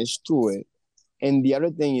finish to it. And the other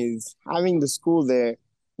thing is having the school there,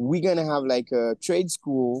 we're gonna have like a trade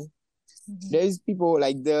school. There's people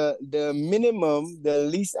like the minimum, the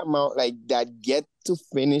least amount like that get to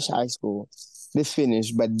finish high school, they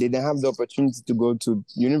finish, but they don't have the opportunity to go to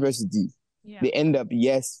university. Yeah. They end up,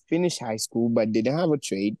 yes, finish high school, but they don't have a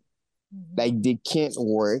trade. Like, they can't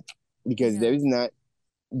work because there is not,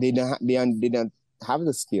 they don't have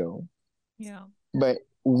the skill. Yeah. But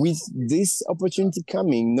with this opportunity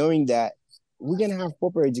coming, knowing that we're gonna have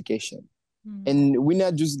proper education, and we're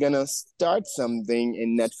not just gonna start something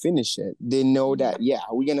and not finish it. They know that, yeah,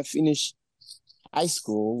 we're gonna finish high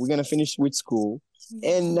school, we're gonna finish with school,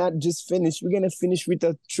 and not just finish, we're gonna finish with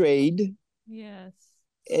a trade. Yes.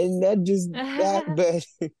 And not just that,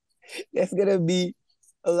 but there's gonna be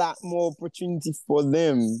a lot more opportunity for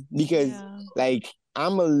them because like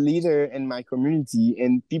I'm a leader in my community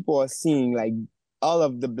and people are seeing like all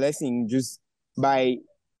of the blessing just by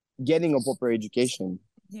getting a proper education.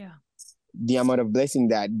 Yeah. The amount of blessing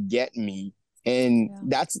that get me. And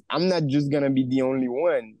that's, I'm not just gonna be the only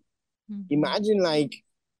one. Imagine like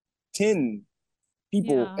 10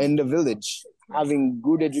 people in the village having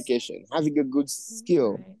good education, having a good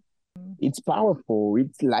skill. It's powerful.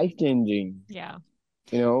 It's life-changing. Yeah.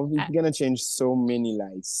 You know, it's gonna change so many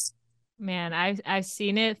lives. Man, I've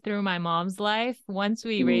seen it through my mom's life. Once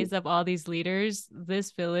we raise up all these leaders,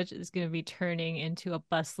 this village is going to be turning into a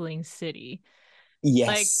bustling city.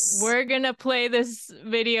 Yes. Like, we're going to play this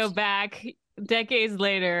video back decades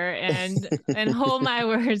later and hold my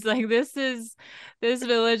words, like this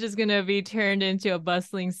village is going to be turned into a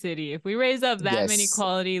bustling city. If we raise up that many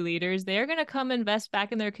quality leaders, they're going to come invest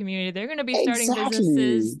back in their community. They're going to be starting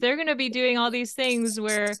businesses. They're going to be doing all these things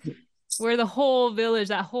where the whole village,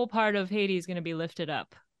 that whole part of Haiti is going to be lifted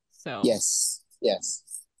up. So yes.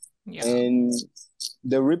 And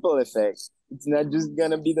the ripple effect, it's not just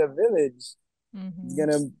going to be the village. It's going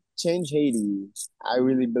to change Haiti. I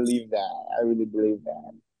really believe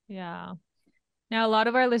that. Yeah. Now, a lot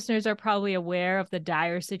of our listeners are probably aware of the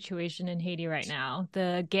dire situation in Haiti right now.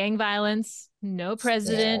 The gang violence, no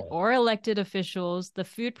president or elected officials. The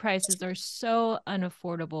food prices are so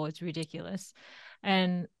unaffordable. It's ridiculous.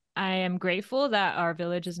 And I am grateful that our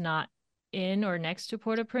village is not in or next to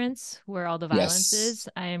Port-au-Prince, where all the violence is.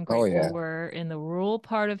 I am grateful we're in the rural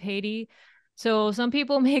part of Haiti. So some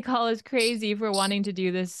people may call us crazy for wanting to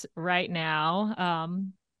do this right now.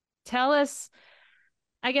 Tell us,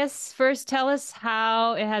 I guess, first, tell us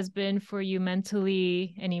how it has been for you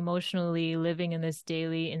mentally and emotionally living in this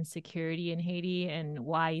daily insecurity in Haiti, and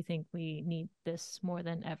why you think we need this more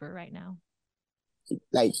than ever right now.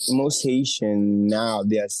 Like most Haitian now,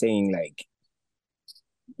 they are saying like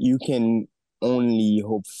you can only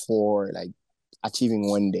hope for like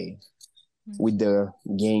achieving one day with the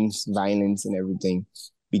gangs, violence, and everything,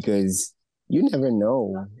 because you never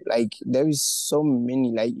know. Like there is so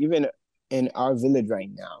many, like even in our village right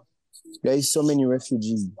now, there is so many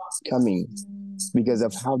refugees coming because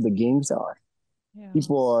of how the gangs are. Yeah.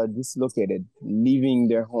 People are dislocated, leaving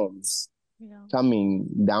their homes, Yeah. coming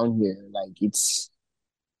down here. It's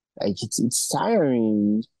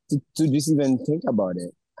tiring to just even think about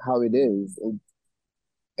it. How it is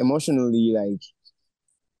emotionally, like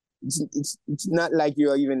it's not like you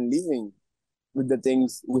are even living with the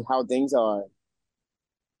things, with how things are,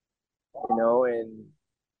 and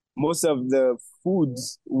most of the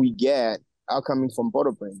foods we get are coming from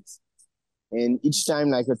Port-au-Prince. And each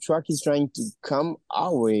time like a truck is trying to come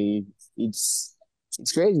our way, it's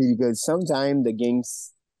crazy because sometimes the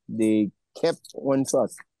gangs, they kept one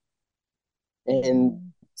truck,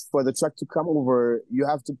 and for the truck to come over, you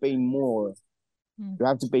have to pay more. You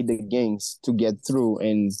have to pay the gangs to get through,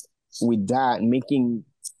 and with that, making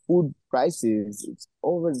food prices, it's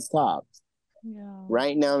over the top. Yeah.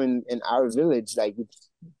 Right now in our village, like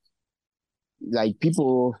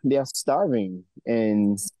people, they are starving,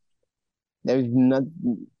 and there's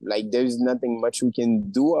nothing much we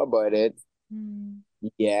can do about it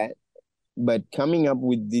yet. But coming up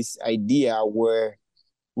with this idea where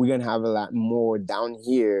we're gonna have a lot more down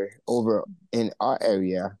here over in our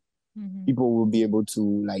area, people will be able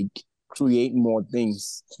to like create more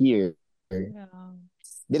things here. Yeah.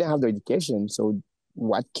 They don't have the education, so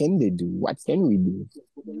what can they do? What can we do?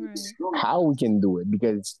 Right. How we can do it,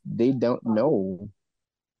 because they don't know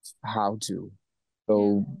how to.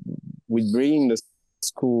 So with bringing the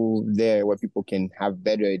school there where people can have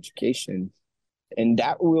better education, and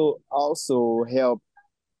that will also help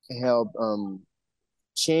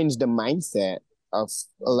change the mindset of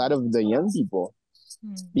a lot of the young people,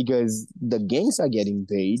 because the gangs are getting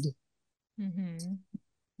paid,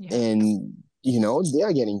 and they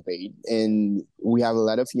are getting paid, and we have a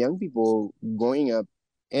lot of young people growing up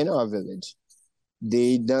in our village.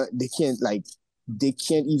 They can't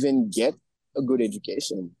even get a good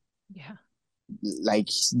education. Yeah. Like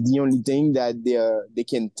the only thing that they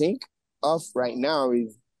can think of right now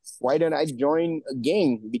is, why don't I join a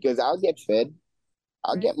gang, because I'll get fed,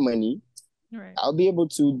 I'll get money, I'll be able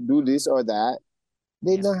to do this or that.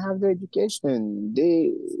 They don't have the education.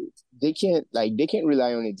 They can't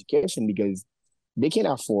rely on education because they can't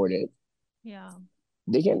afford it. Yeah.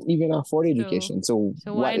 They can't even afford education. So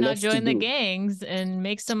why not join the gangs and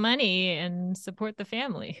make some money and support the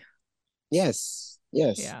family? Yes.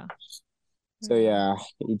 Yeah. So yeah,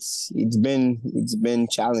 it's been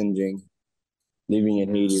challenging living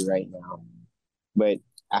in Haiti right now, but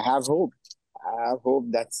I have hope.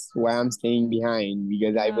 That's why I'm staying behind,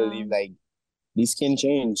 because I believe like this can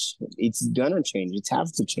change. It's gonna change. It have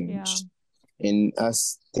to change. And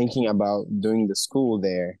us thinking about doing the school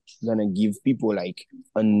there, gonna give people like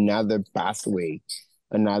another pathway,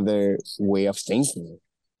 another way of thinking.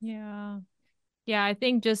 Yeah. Yeah, I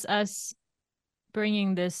think just us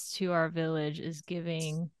bringing this to our village is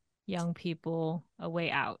giving young people a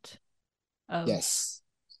way out of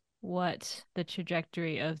what the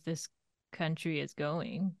trajectory of this country is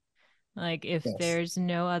going. Like if there's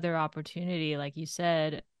no other opportunity, like you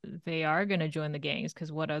said, they are going to join the gangs,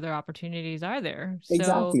 because what other opportunities are there?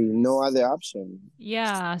 Exactly. No other option.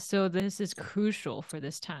 Yeah. So this is crucial for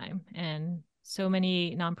this time. And so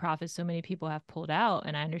many nonprofits, so many people have pulled out,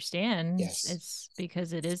 and I understand it's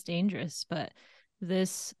because it is dangerous, but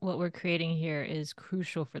what we're creating here is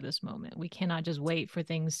crucial for this moment. We cannot just wait for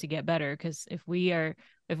things to get better, because if we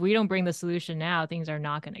don't bring the solution now, things are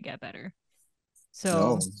not going to get better.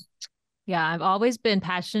 So yeah, I've always been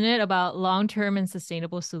passionate about long-term and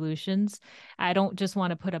sustainable solutions. I don't just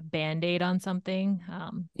want to put a Band-Aid on something.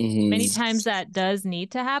 Many times that does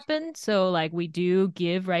need to happen. So like we do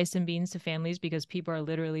give rice and beans to families because people are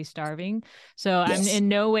literally starving. So I'm in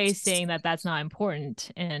no way saying that that's not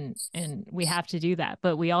important, and we have to do that.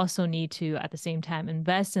 But we also need to, at the same time,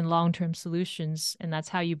 invest in long-term solutions. And that's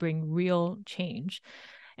how you bring real change.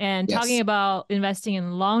 And Yes. talking about investing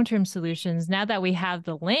in long-term solutions, now that we have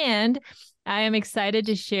the land, I am excited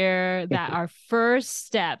to share that our first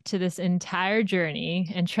step to this entire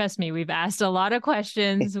journey, and trust me, we've asked a lot of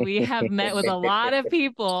questions. We have met with a lot of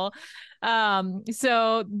people.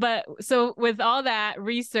 So with all that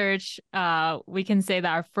research, we can say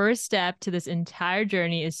that our first step to this entire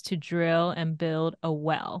journey is to drill and build a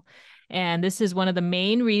well. And this is one of the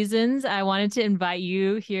main reasons I wanted to invite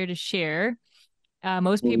you here to share.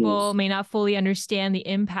 Most people may not fully understand the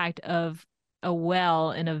impact of a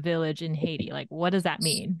well in a village in Haiti. Like, what does that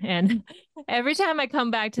mean? And every time I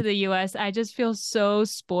come back to the US, I just feel so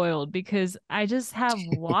spoiled because I just have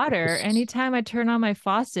water anytime I turn on my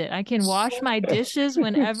faucet. I can wash my dishes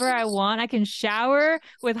whenever I want. I can shower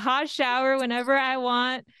with hot shower whenever I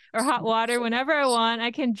want, or hot water whenever I want.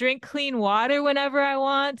 I can drink clean water whenever I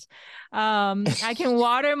want. I can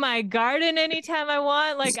water my garden anytime I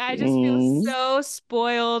want. Like, I just feel so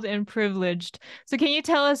spoiled and privileged. So can you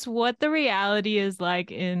tell us what the reality is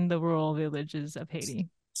like in the rural villages of Haiti?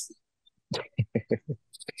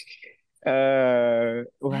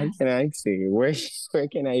 What can I say? Where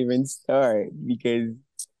can I even start? Because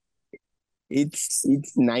it's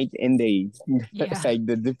night and day. It's Yeah. like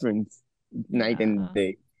the difference. Night Yeah. and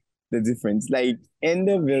day. The difference. Like in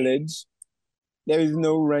the village, there is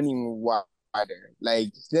no running water.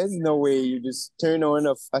 Like there's no way you just turn on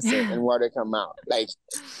a faucet and water come out. Like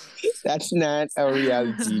that's not a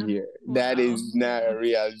reality here. That Wow. is not a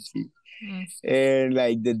reality. Mm. And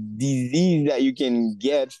like the disease that you can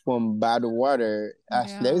get from bad water,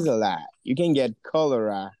 there's Yeah. a lot. You can get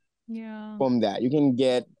cholera Yeah. from that. You can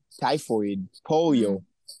get typhoid, polio,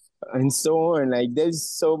 and so on. Like there's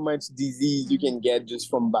so much disease you can get just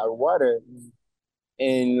from bad water.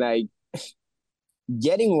 And like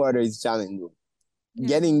getting water is challenging.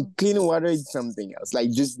 Getting clean water is something else.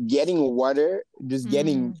 Like just getting water, just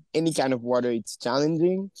getting any kind of water, it's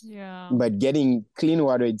challenging. Yeah. But getting clean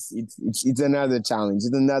water, it's another challenge.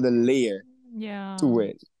 It's another layer to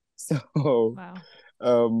it. So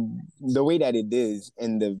the way that it is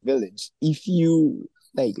in the village, if you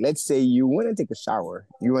like, let's say you want to take a shower,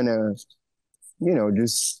 you want to,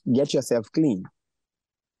 just get yourself clean.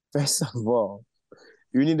 First of all,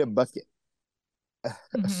 you need a bucket, a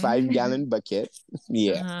 5-gallon bucket.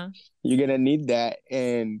 Yeah. You're going to need that.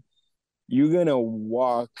 And you're going to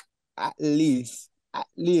walk at least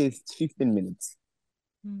 15 minutes.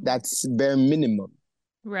 That's bare minimum.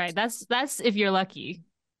 Right. That's if you're lucky.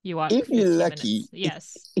 You walk if you're 15 lucky. minutes.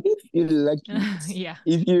 Yes. If you're lucky. Yeah.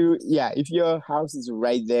 If your house is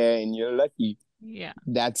right there and you're lucky. Yeah.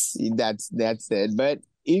 That's it. But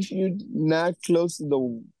if you're not close to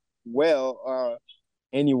the well or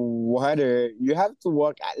any water, you have to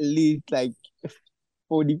walk at least like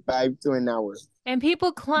 45 to an hour. And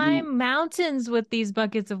people climb mountains with these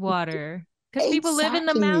buckets of water because people live in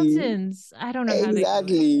the mountains. I don't know how they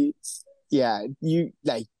do it. Yeah, you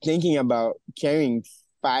like thinking about carrying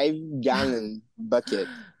 5-gallon bucket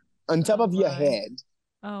on top of your head.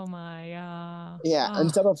 Oh my, yeah, on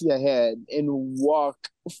top of your head and walk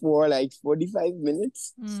for like 45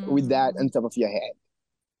 minutes with that on top of your head.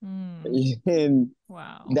 And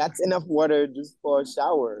wow, that's enough water just for a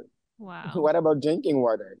shower. Wow. What about drinking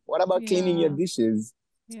water? What about cleaning your dishes?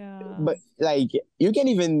 Yeah. But like you can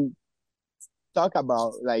even talk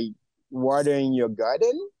about like watering your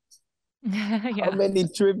garden. How many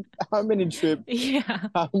trip? Yeah.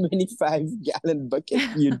 How many 5-gallon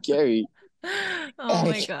buckets you'd carry? Oh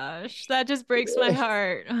my gosh, that just breaks my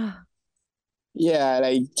heart. Yeah,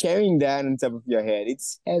 like carrying that on top of your head,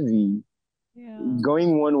 it's heavy. Yeah.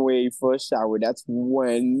 Going one way for a shower, that's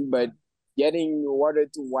one, but getting water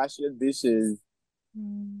to wash your dishes,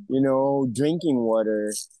 drinking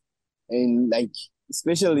water, and like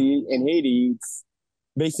especially in Haiti, it's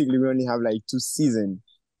basically we only have like 2 seasons,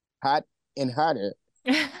 hot and hotter.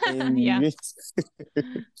 And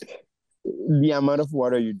the amount of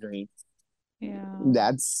water you drink. Yeah.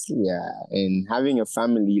 And having a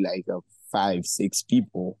family like of 5-6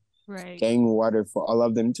 people, right, carrying water for all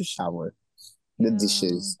of them to shower, the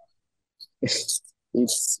dishes. It's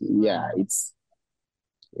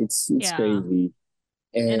crazy.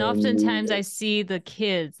 And oftentimes I see the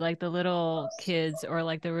kids, like the little kids or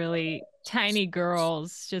like the really tiny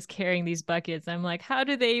girls just carrying these buckets. I'm like, how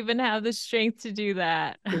do they even have the strength to do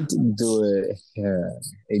that? To do it. Yeah.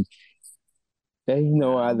 There's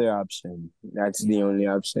no other option. That's the only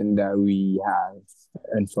option that we have,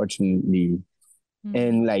 unfortunately.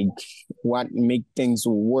 And like what make things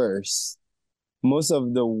worse, most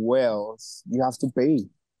of the wells, you have to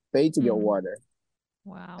pay to get water.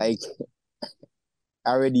 Wow. Like I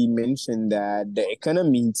already mentioned that the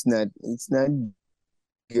economy, it's not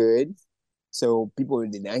good. So people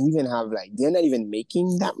did not even have like they're not even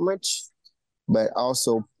making that much, but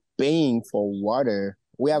also paying for water.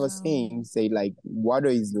 We have a saying say like water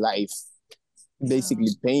is life. Basically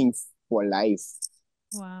paying for life,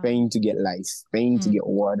 paying to get life, paying to get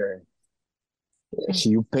water.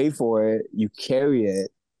 You pay for it, you carry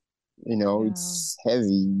it, it's heavy,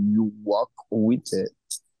 you walk with it.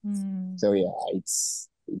 So yeah, it's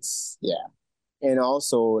yeah. And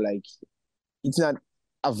also like it's not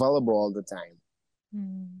available all the time.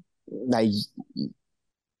 Like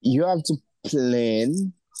you have to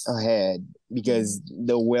plan ahead because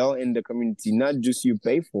the well in the community, not just you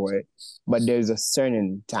pay for it, but there's a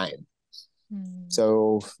certain time.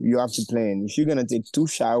 So you have to plan. If you're gonna take 2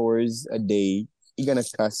 showers a day, it's gonna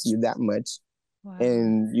cost you that much.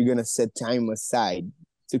 And you're gonna set time aside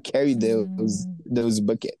to carry those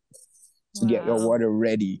buckets to get your water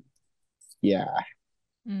ready. Yeah.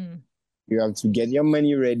 You have to get your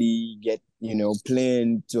money ready,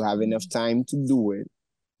 plan to have enough time to do it.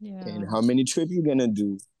 And how many trips you're gonna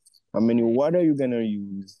do, how many water you're gonna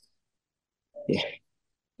use.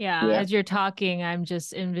 Yeah, as you're talking, I'm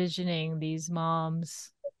just envisioning these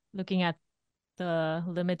moms looking at the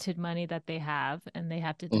limited money that they have, and they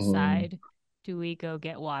have to decide, do we go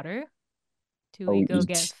get water? Do we go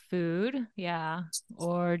get food? Yeah.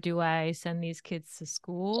 Or do I send these kids to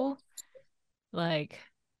school? Like,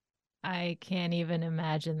 I can't even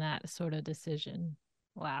imagine that sort of decision.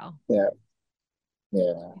 Wow. Yeah.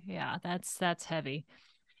 Yeah, that's heavy.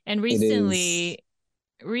 And recently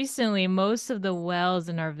most of the wells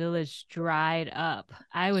in our village dried up.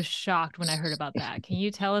 I was shocked when I heard about that. Can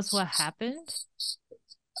you tell us what happened?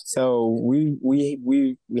 So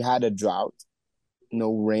we had a drought,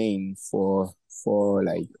 no rain for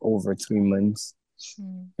like over 3 months.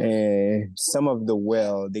 And some of the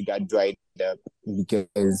well they got dried up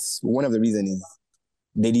because one of the reasons is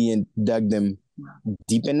they didn't dug them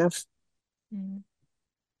deep enough.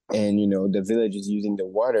 And the village is using the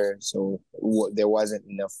water, so there wasn't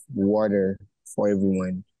enough water for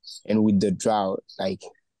everyone. And with the drought, like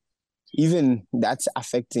even that's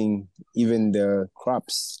affecting even the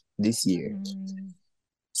crops this year.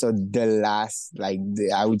 So the last,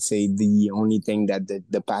 I would say the only thing that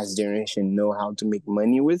the past generation know how to make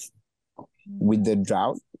money with the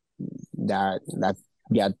drought that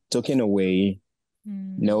got taken away.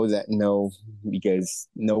 No, because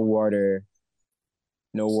no water,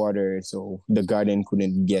 so the garden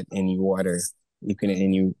couldn't get any water. You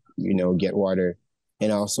couldn't get water.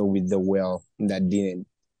 And also with the well that didn't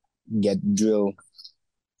get drilled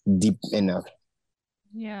deep enough,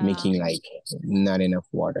 making like not enough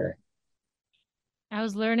water. I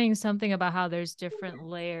was learning something about how there's different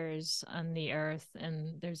layers on the earth,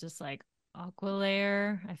 and there's this like aqua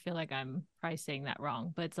layer. I feel like I'm probably saying that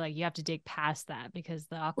wrong, but it's like you have to dig past that because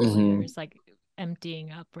the aqua layer is like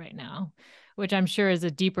emptying up right now, which I'm sure is a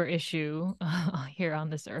deeper issue here on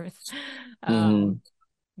this earth.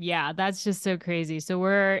 Yeah, that's just so crazy. So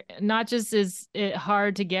we're not just is it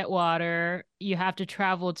hard to get water, you have to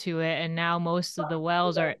travel to it, and now most of the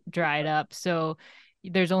wells are dried up. So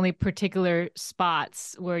there's only particular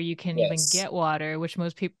spots where you can even get water, which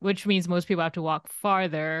means most people have to walk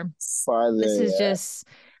farther. This is just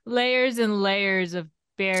layers and layers of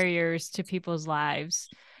barriers to people's lives.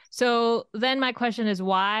 So then my question is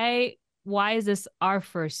why is this our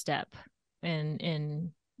first step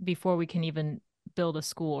in before we can even build a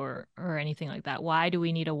school or anything like that? Why do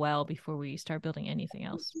we need a well before we start building anything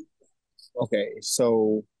else? Okay,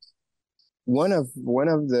 so one of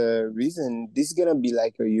the reason this is gonna be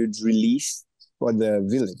like a huge relief for the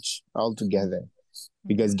village altogether,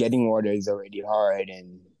 because getting water is already hard,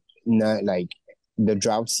 and not like the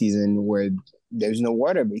drought season where there's no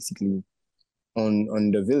water basically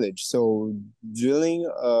on the village. So drilling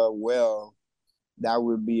a well, that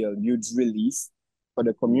will be a huge relief for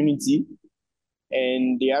the community.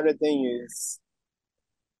 And the other thing is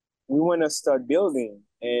we want to start building,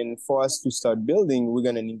 and for us to start building, we're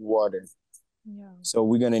going to need water. So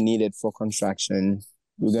we're going to need it for construction.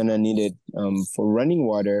 We're going to need it for running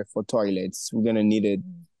water, for toilets. We're going to need it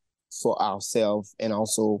for ourselves. And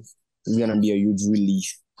also it's going to be a huge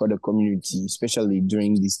relief for the community, especially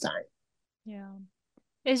during this time. Yeah.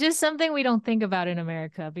 It's just something we don't think about in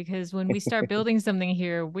America, because when we start building something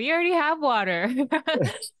here, we already have water,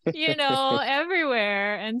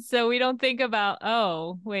 everywhere. And so we don't think about,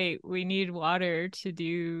 oh, wait, we need water to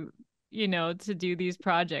do these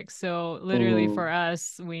projects. So literally for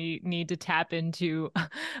us, we need to tap into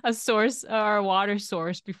a source, our water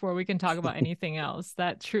source, before we can talk about anything else.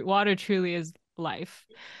 That water truly is life.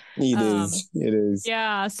 It is. It is.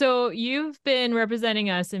 Yeah. So you've been representing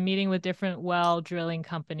us and meeting with different well drilling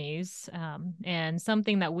companies. And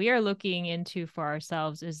something that we are looking into for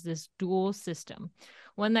ourselves is this dual system,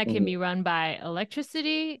 one that can be run by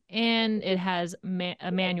electricity and it has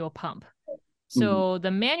a manual pump. So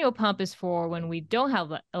the manual pump is for when we don't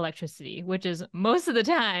have electricity, which is most of the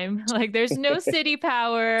time. Like there's no city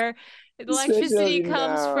power. Electricity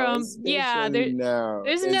comes from,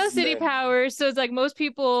 there's no city power. So it's like most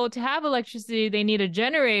people, to have electricity, they need a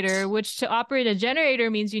generator, which to operate a generator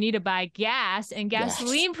means you need to buy gas, and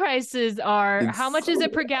gasoline prices are, how much is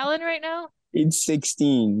it per gallon right now? It's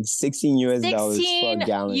 $16 US per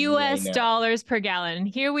gallon. US dollars per gallon.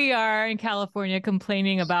 Here we are in California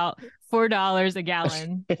complaining about $4 a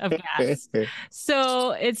gallon of gas.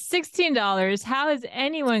 So it's $16. How is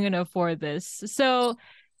anyone going to afford this? So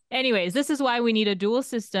anyways, this is why we need a dual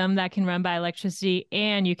system that can run by electricity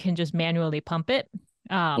and you can just manually pump it.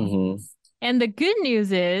 And the good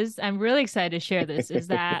news is, I'm really excited to share this, is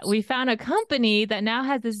that we found a company that now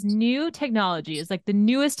has this new technology. It's like the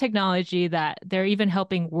newest technology that they're even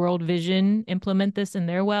helping World Vision implement this in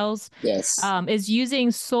their wells. Yes. Is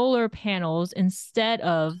using solar panels instead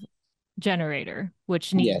of generator,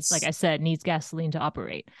 which needs, like I said, needs gasoline to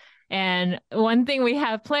operate. And one thing we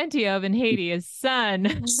have plenty of in Haiti is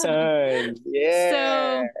sun. Sun,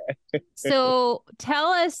 yeah. So tell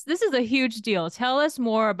us, this is a huge deal. Tell us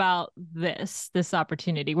more about this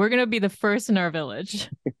opportunity. We're going to be the first in our village.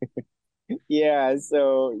 Yeah,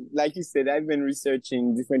 so like you said, I've been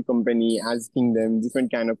researching different company, asking them different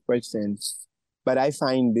kind of questions. But I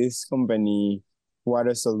find this company,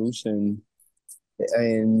 Water Solution,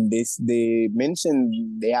 and they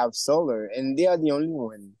mentioned they have solar, and they are the only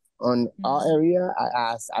one. On our area,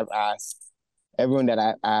 I've asked everyone that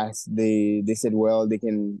I asked, they said, well, they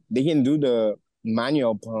can do the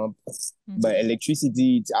manual pump, but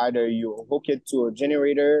electricity, it's either you hook it to a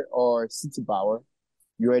generator or city power.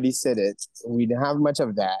 You already said it. We don't have much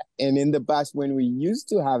of that. And in the past, when we used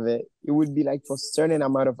to have it, it would be like for a certain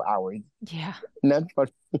amount of hours. Yeah. Not for,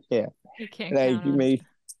 You can't like count on it.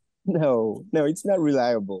 No, it's not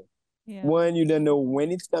reliable. Yeah. One, you don't know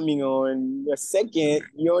when it's coming on. The second,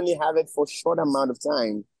 you only have it for a short amount of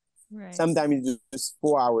time. Right. Sometimes it's just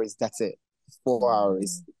 4 hours. That's it. 4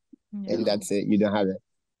 hours. And that's it. You don't have it.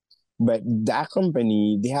 But that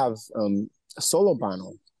company, they have a solar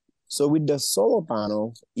panel. So with the solar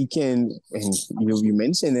panel, it can, and you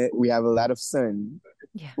mentioned it, we have a lot of sun.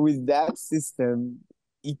 Yeah. With that system,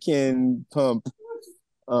 it can pump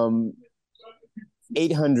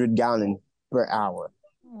 800 gallons per hour.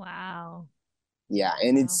 Wow. Yeah,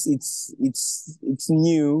 and it's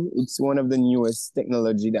new. It's one of the newest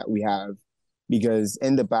technology that we have, because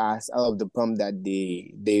in the past, all of the pump that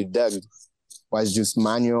they dug was just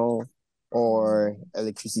manual or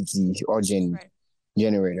electricity or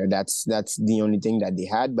generator. That's the only thing that they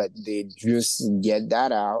had, but they just get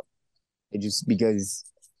that out. It just because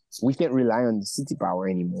we can't rely on the city power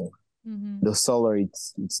anymore. The solar,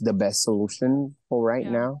 it's the best solution for right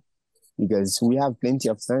now, because we have plenty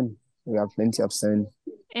of sun.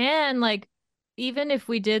 And like, even if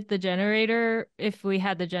we did the generator, if we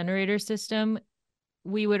had the generator system,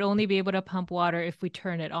 we would only be able to pump water if we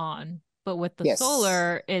turn it on. But with the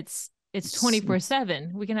solar, it's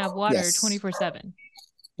 24/7. We can have water 24/7.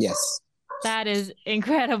 Yes. That is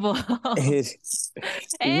incredible.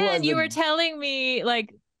 And you were telling me,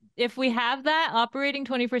 like, if we have that operating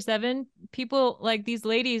 24/7, people like these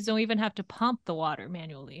ladies don't even have to pump the water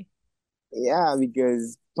manually. Yeah,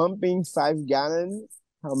 because pumping 5 gallons,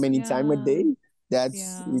 how many times a day?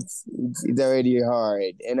 It's already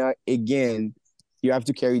hard. And again, you have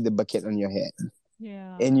to carry the bucket on your head.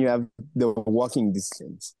 Yeah. And you have the walking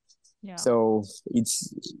distance. Yeah. So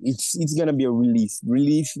it's gonna be a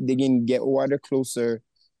relief. They can get water closer,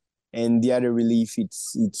 and the other relief,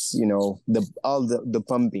 it's the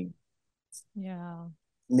pumping. Yeah.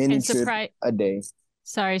 Many trips a day.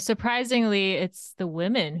 Sorry, surprisingly, it's the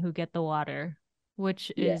women who get the water,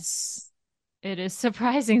 which is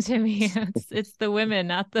surprising to me. It's the women,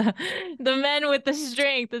 not the men with the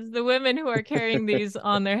strength. It's the women who are carrying these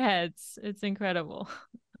on their heads. It's incredible.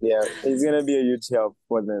 Yeah, it's gonna be a huge help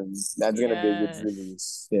for them. That's gonna be a good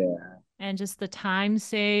release. Yeah. And just the time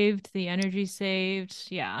saved, the energy saved.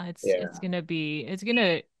 Yeah, it's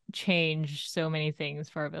gonna change so many things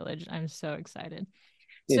for our village. I'm so excited.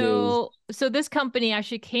 So this company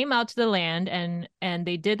actually came out to the land and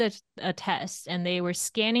they did a test, and they were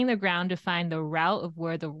scanning the ground to find the route of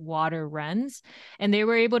where the water runs, and they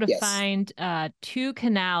were able to find 2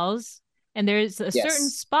 canals, and there's a certain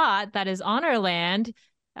spot that is on our land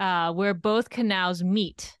where both canals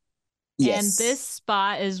meet. And this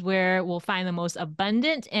spot is where we'll find the most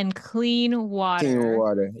abundant and clean water. Clean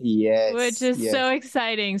water, yes. Which is so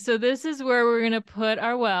exciting. So this is where we're going to put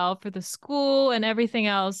our well for the school and everything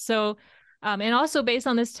else. So, and also based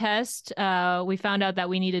on this test, we found out that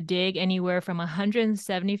we need to dig anywhere from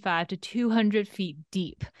 175 to 200 feet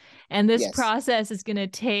deep. And this process is going to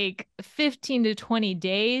take 15 to 20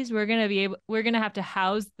 days. We're going to have to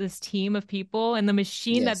house this team of people, and the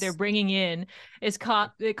machine that they're bringing in it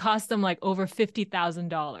costs them like over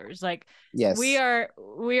 $50,000. Like we are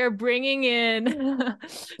bringing in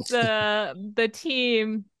the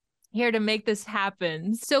team here to make this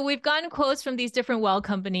happen. So we've gotten quotes from these different well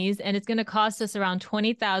companies, and it's going to cost us around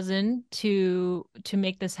 $20,000 to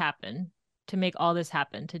make this happen, to make all this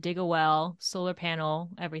happen, to dig a well, solar panel,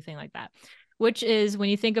 everything like that, which is, when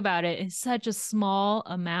you think about it, is such a small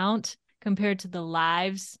amount compared to the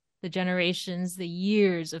lives, the generations, the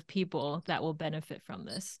years of people that will benefit from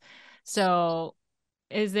this. So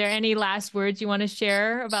is there any last words you want to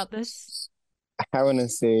share about this? I want to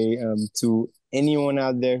say to anyone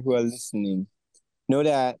out there who are listening, know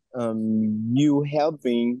that you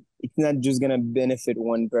helping, it's not just going to benefit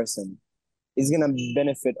one person. It's going to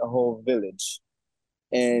benefit a whole village.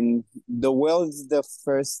 And the well is the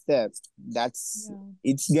first step.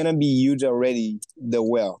 It's going to be huge already, the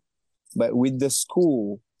well. But with the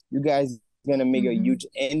school, you guys are going to make a huge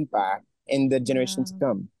impact in the generations to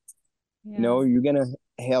come. You know, you're going to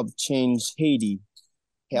help change Haiti,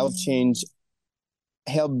 help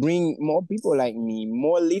bring more people like me,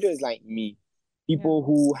 more leaders like me, people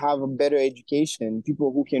who have a better education,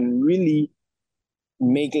 people who can really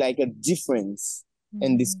make like a difference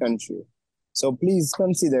in this country. So please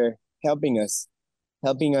consider helping us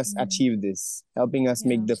achieve this, helping us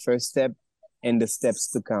make the first step and the steps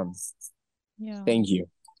to come. Thank you.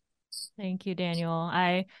 Thank you, Daniel.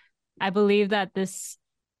 I believe that this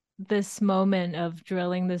moment of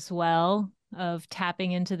drilling this well, of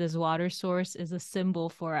tapping into this water source, is a symbol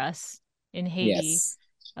for us in Haiti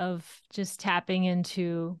of just tapping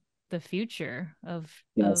into the future of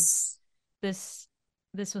this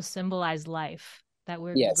will symbolize life, that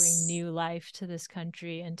we're going to bring new life to this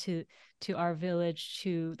country and to our village,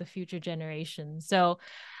 to the future generations. So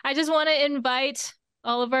I just want to invite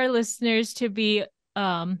all of our listeners to be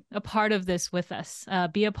a part of this with us,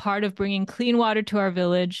 be a part of bringing clean water to our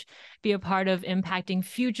village, be a part of impacting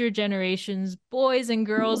future generations, boys and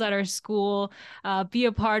girls at our school, be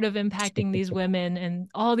a part of impacting these women and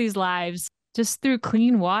all these lives just through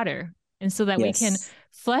clean water. And so that we can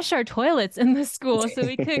flush our toilets in the school, so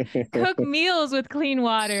we could cook meals with clean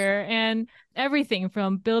water, and everything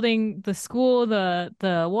from building the school,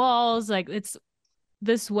 the walls, like it's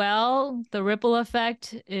this well, the ripple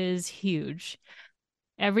effect is huge.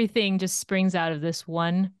 Everything just springs out of this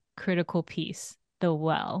one critical piece, the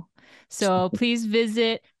well. So please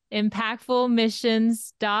visit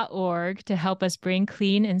impactfulmissions.org to help us bring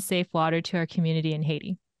clean and safe water to our community in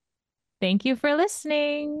Haiti. Thank you for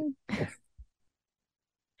listening.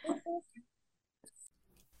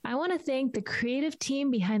 I want to thank the creative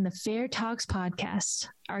team behind the Fair Talks podcast,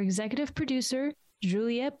 our executive producer,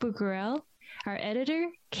 Juliette Bucarel, our editor,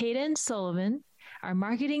 Kaden Sullivan, our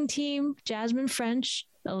marketing team, Jasmine French,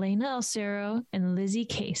 Elena Alcero, and Lizzie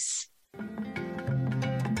Case.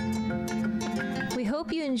 We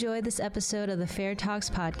hope you enjoyed this episode of the Fair Talks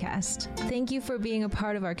podcast. Thank you for being a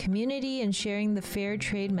part of our community and sharing the fair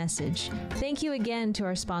trade message. Thank you again to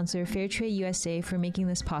our sponsor, Fairtrade USA, for making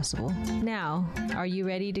this possible. Now, are you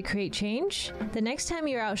ready to create change? The next time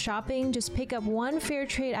you're out shopping, just pick up one fair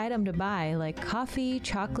trade item to buy, like coffee,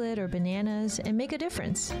 chocolate, or bananas, and make a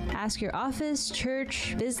difference. Ask your office,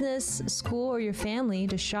 church, business, school, or your family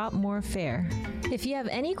to shop more fair. If you have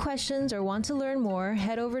any questions or want to learn more,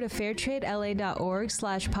 head over to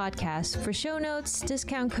fairtradela.org/podcast for show notes,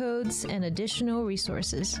 discount codes, and additional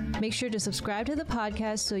resources. Make sure to subscribe to the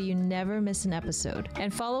podcast so you never miss an episode.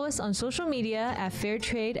 And follow us on social media at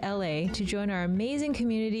Fairtrade LA to join our amazing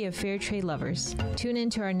community of fair trade lovers. Tune in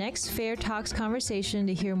to our next Fair Talks conversation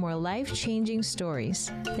to hear more life-changing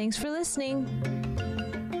stories. Thanks for listening.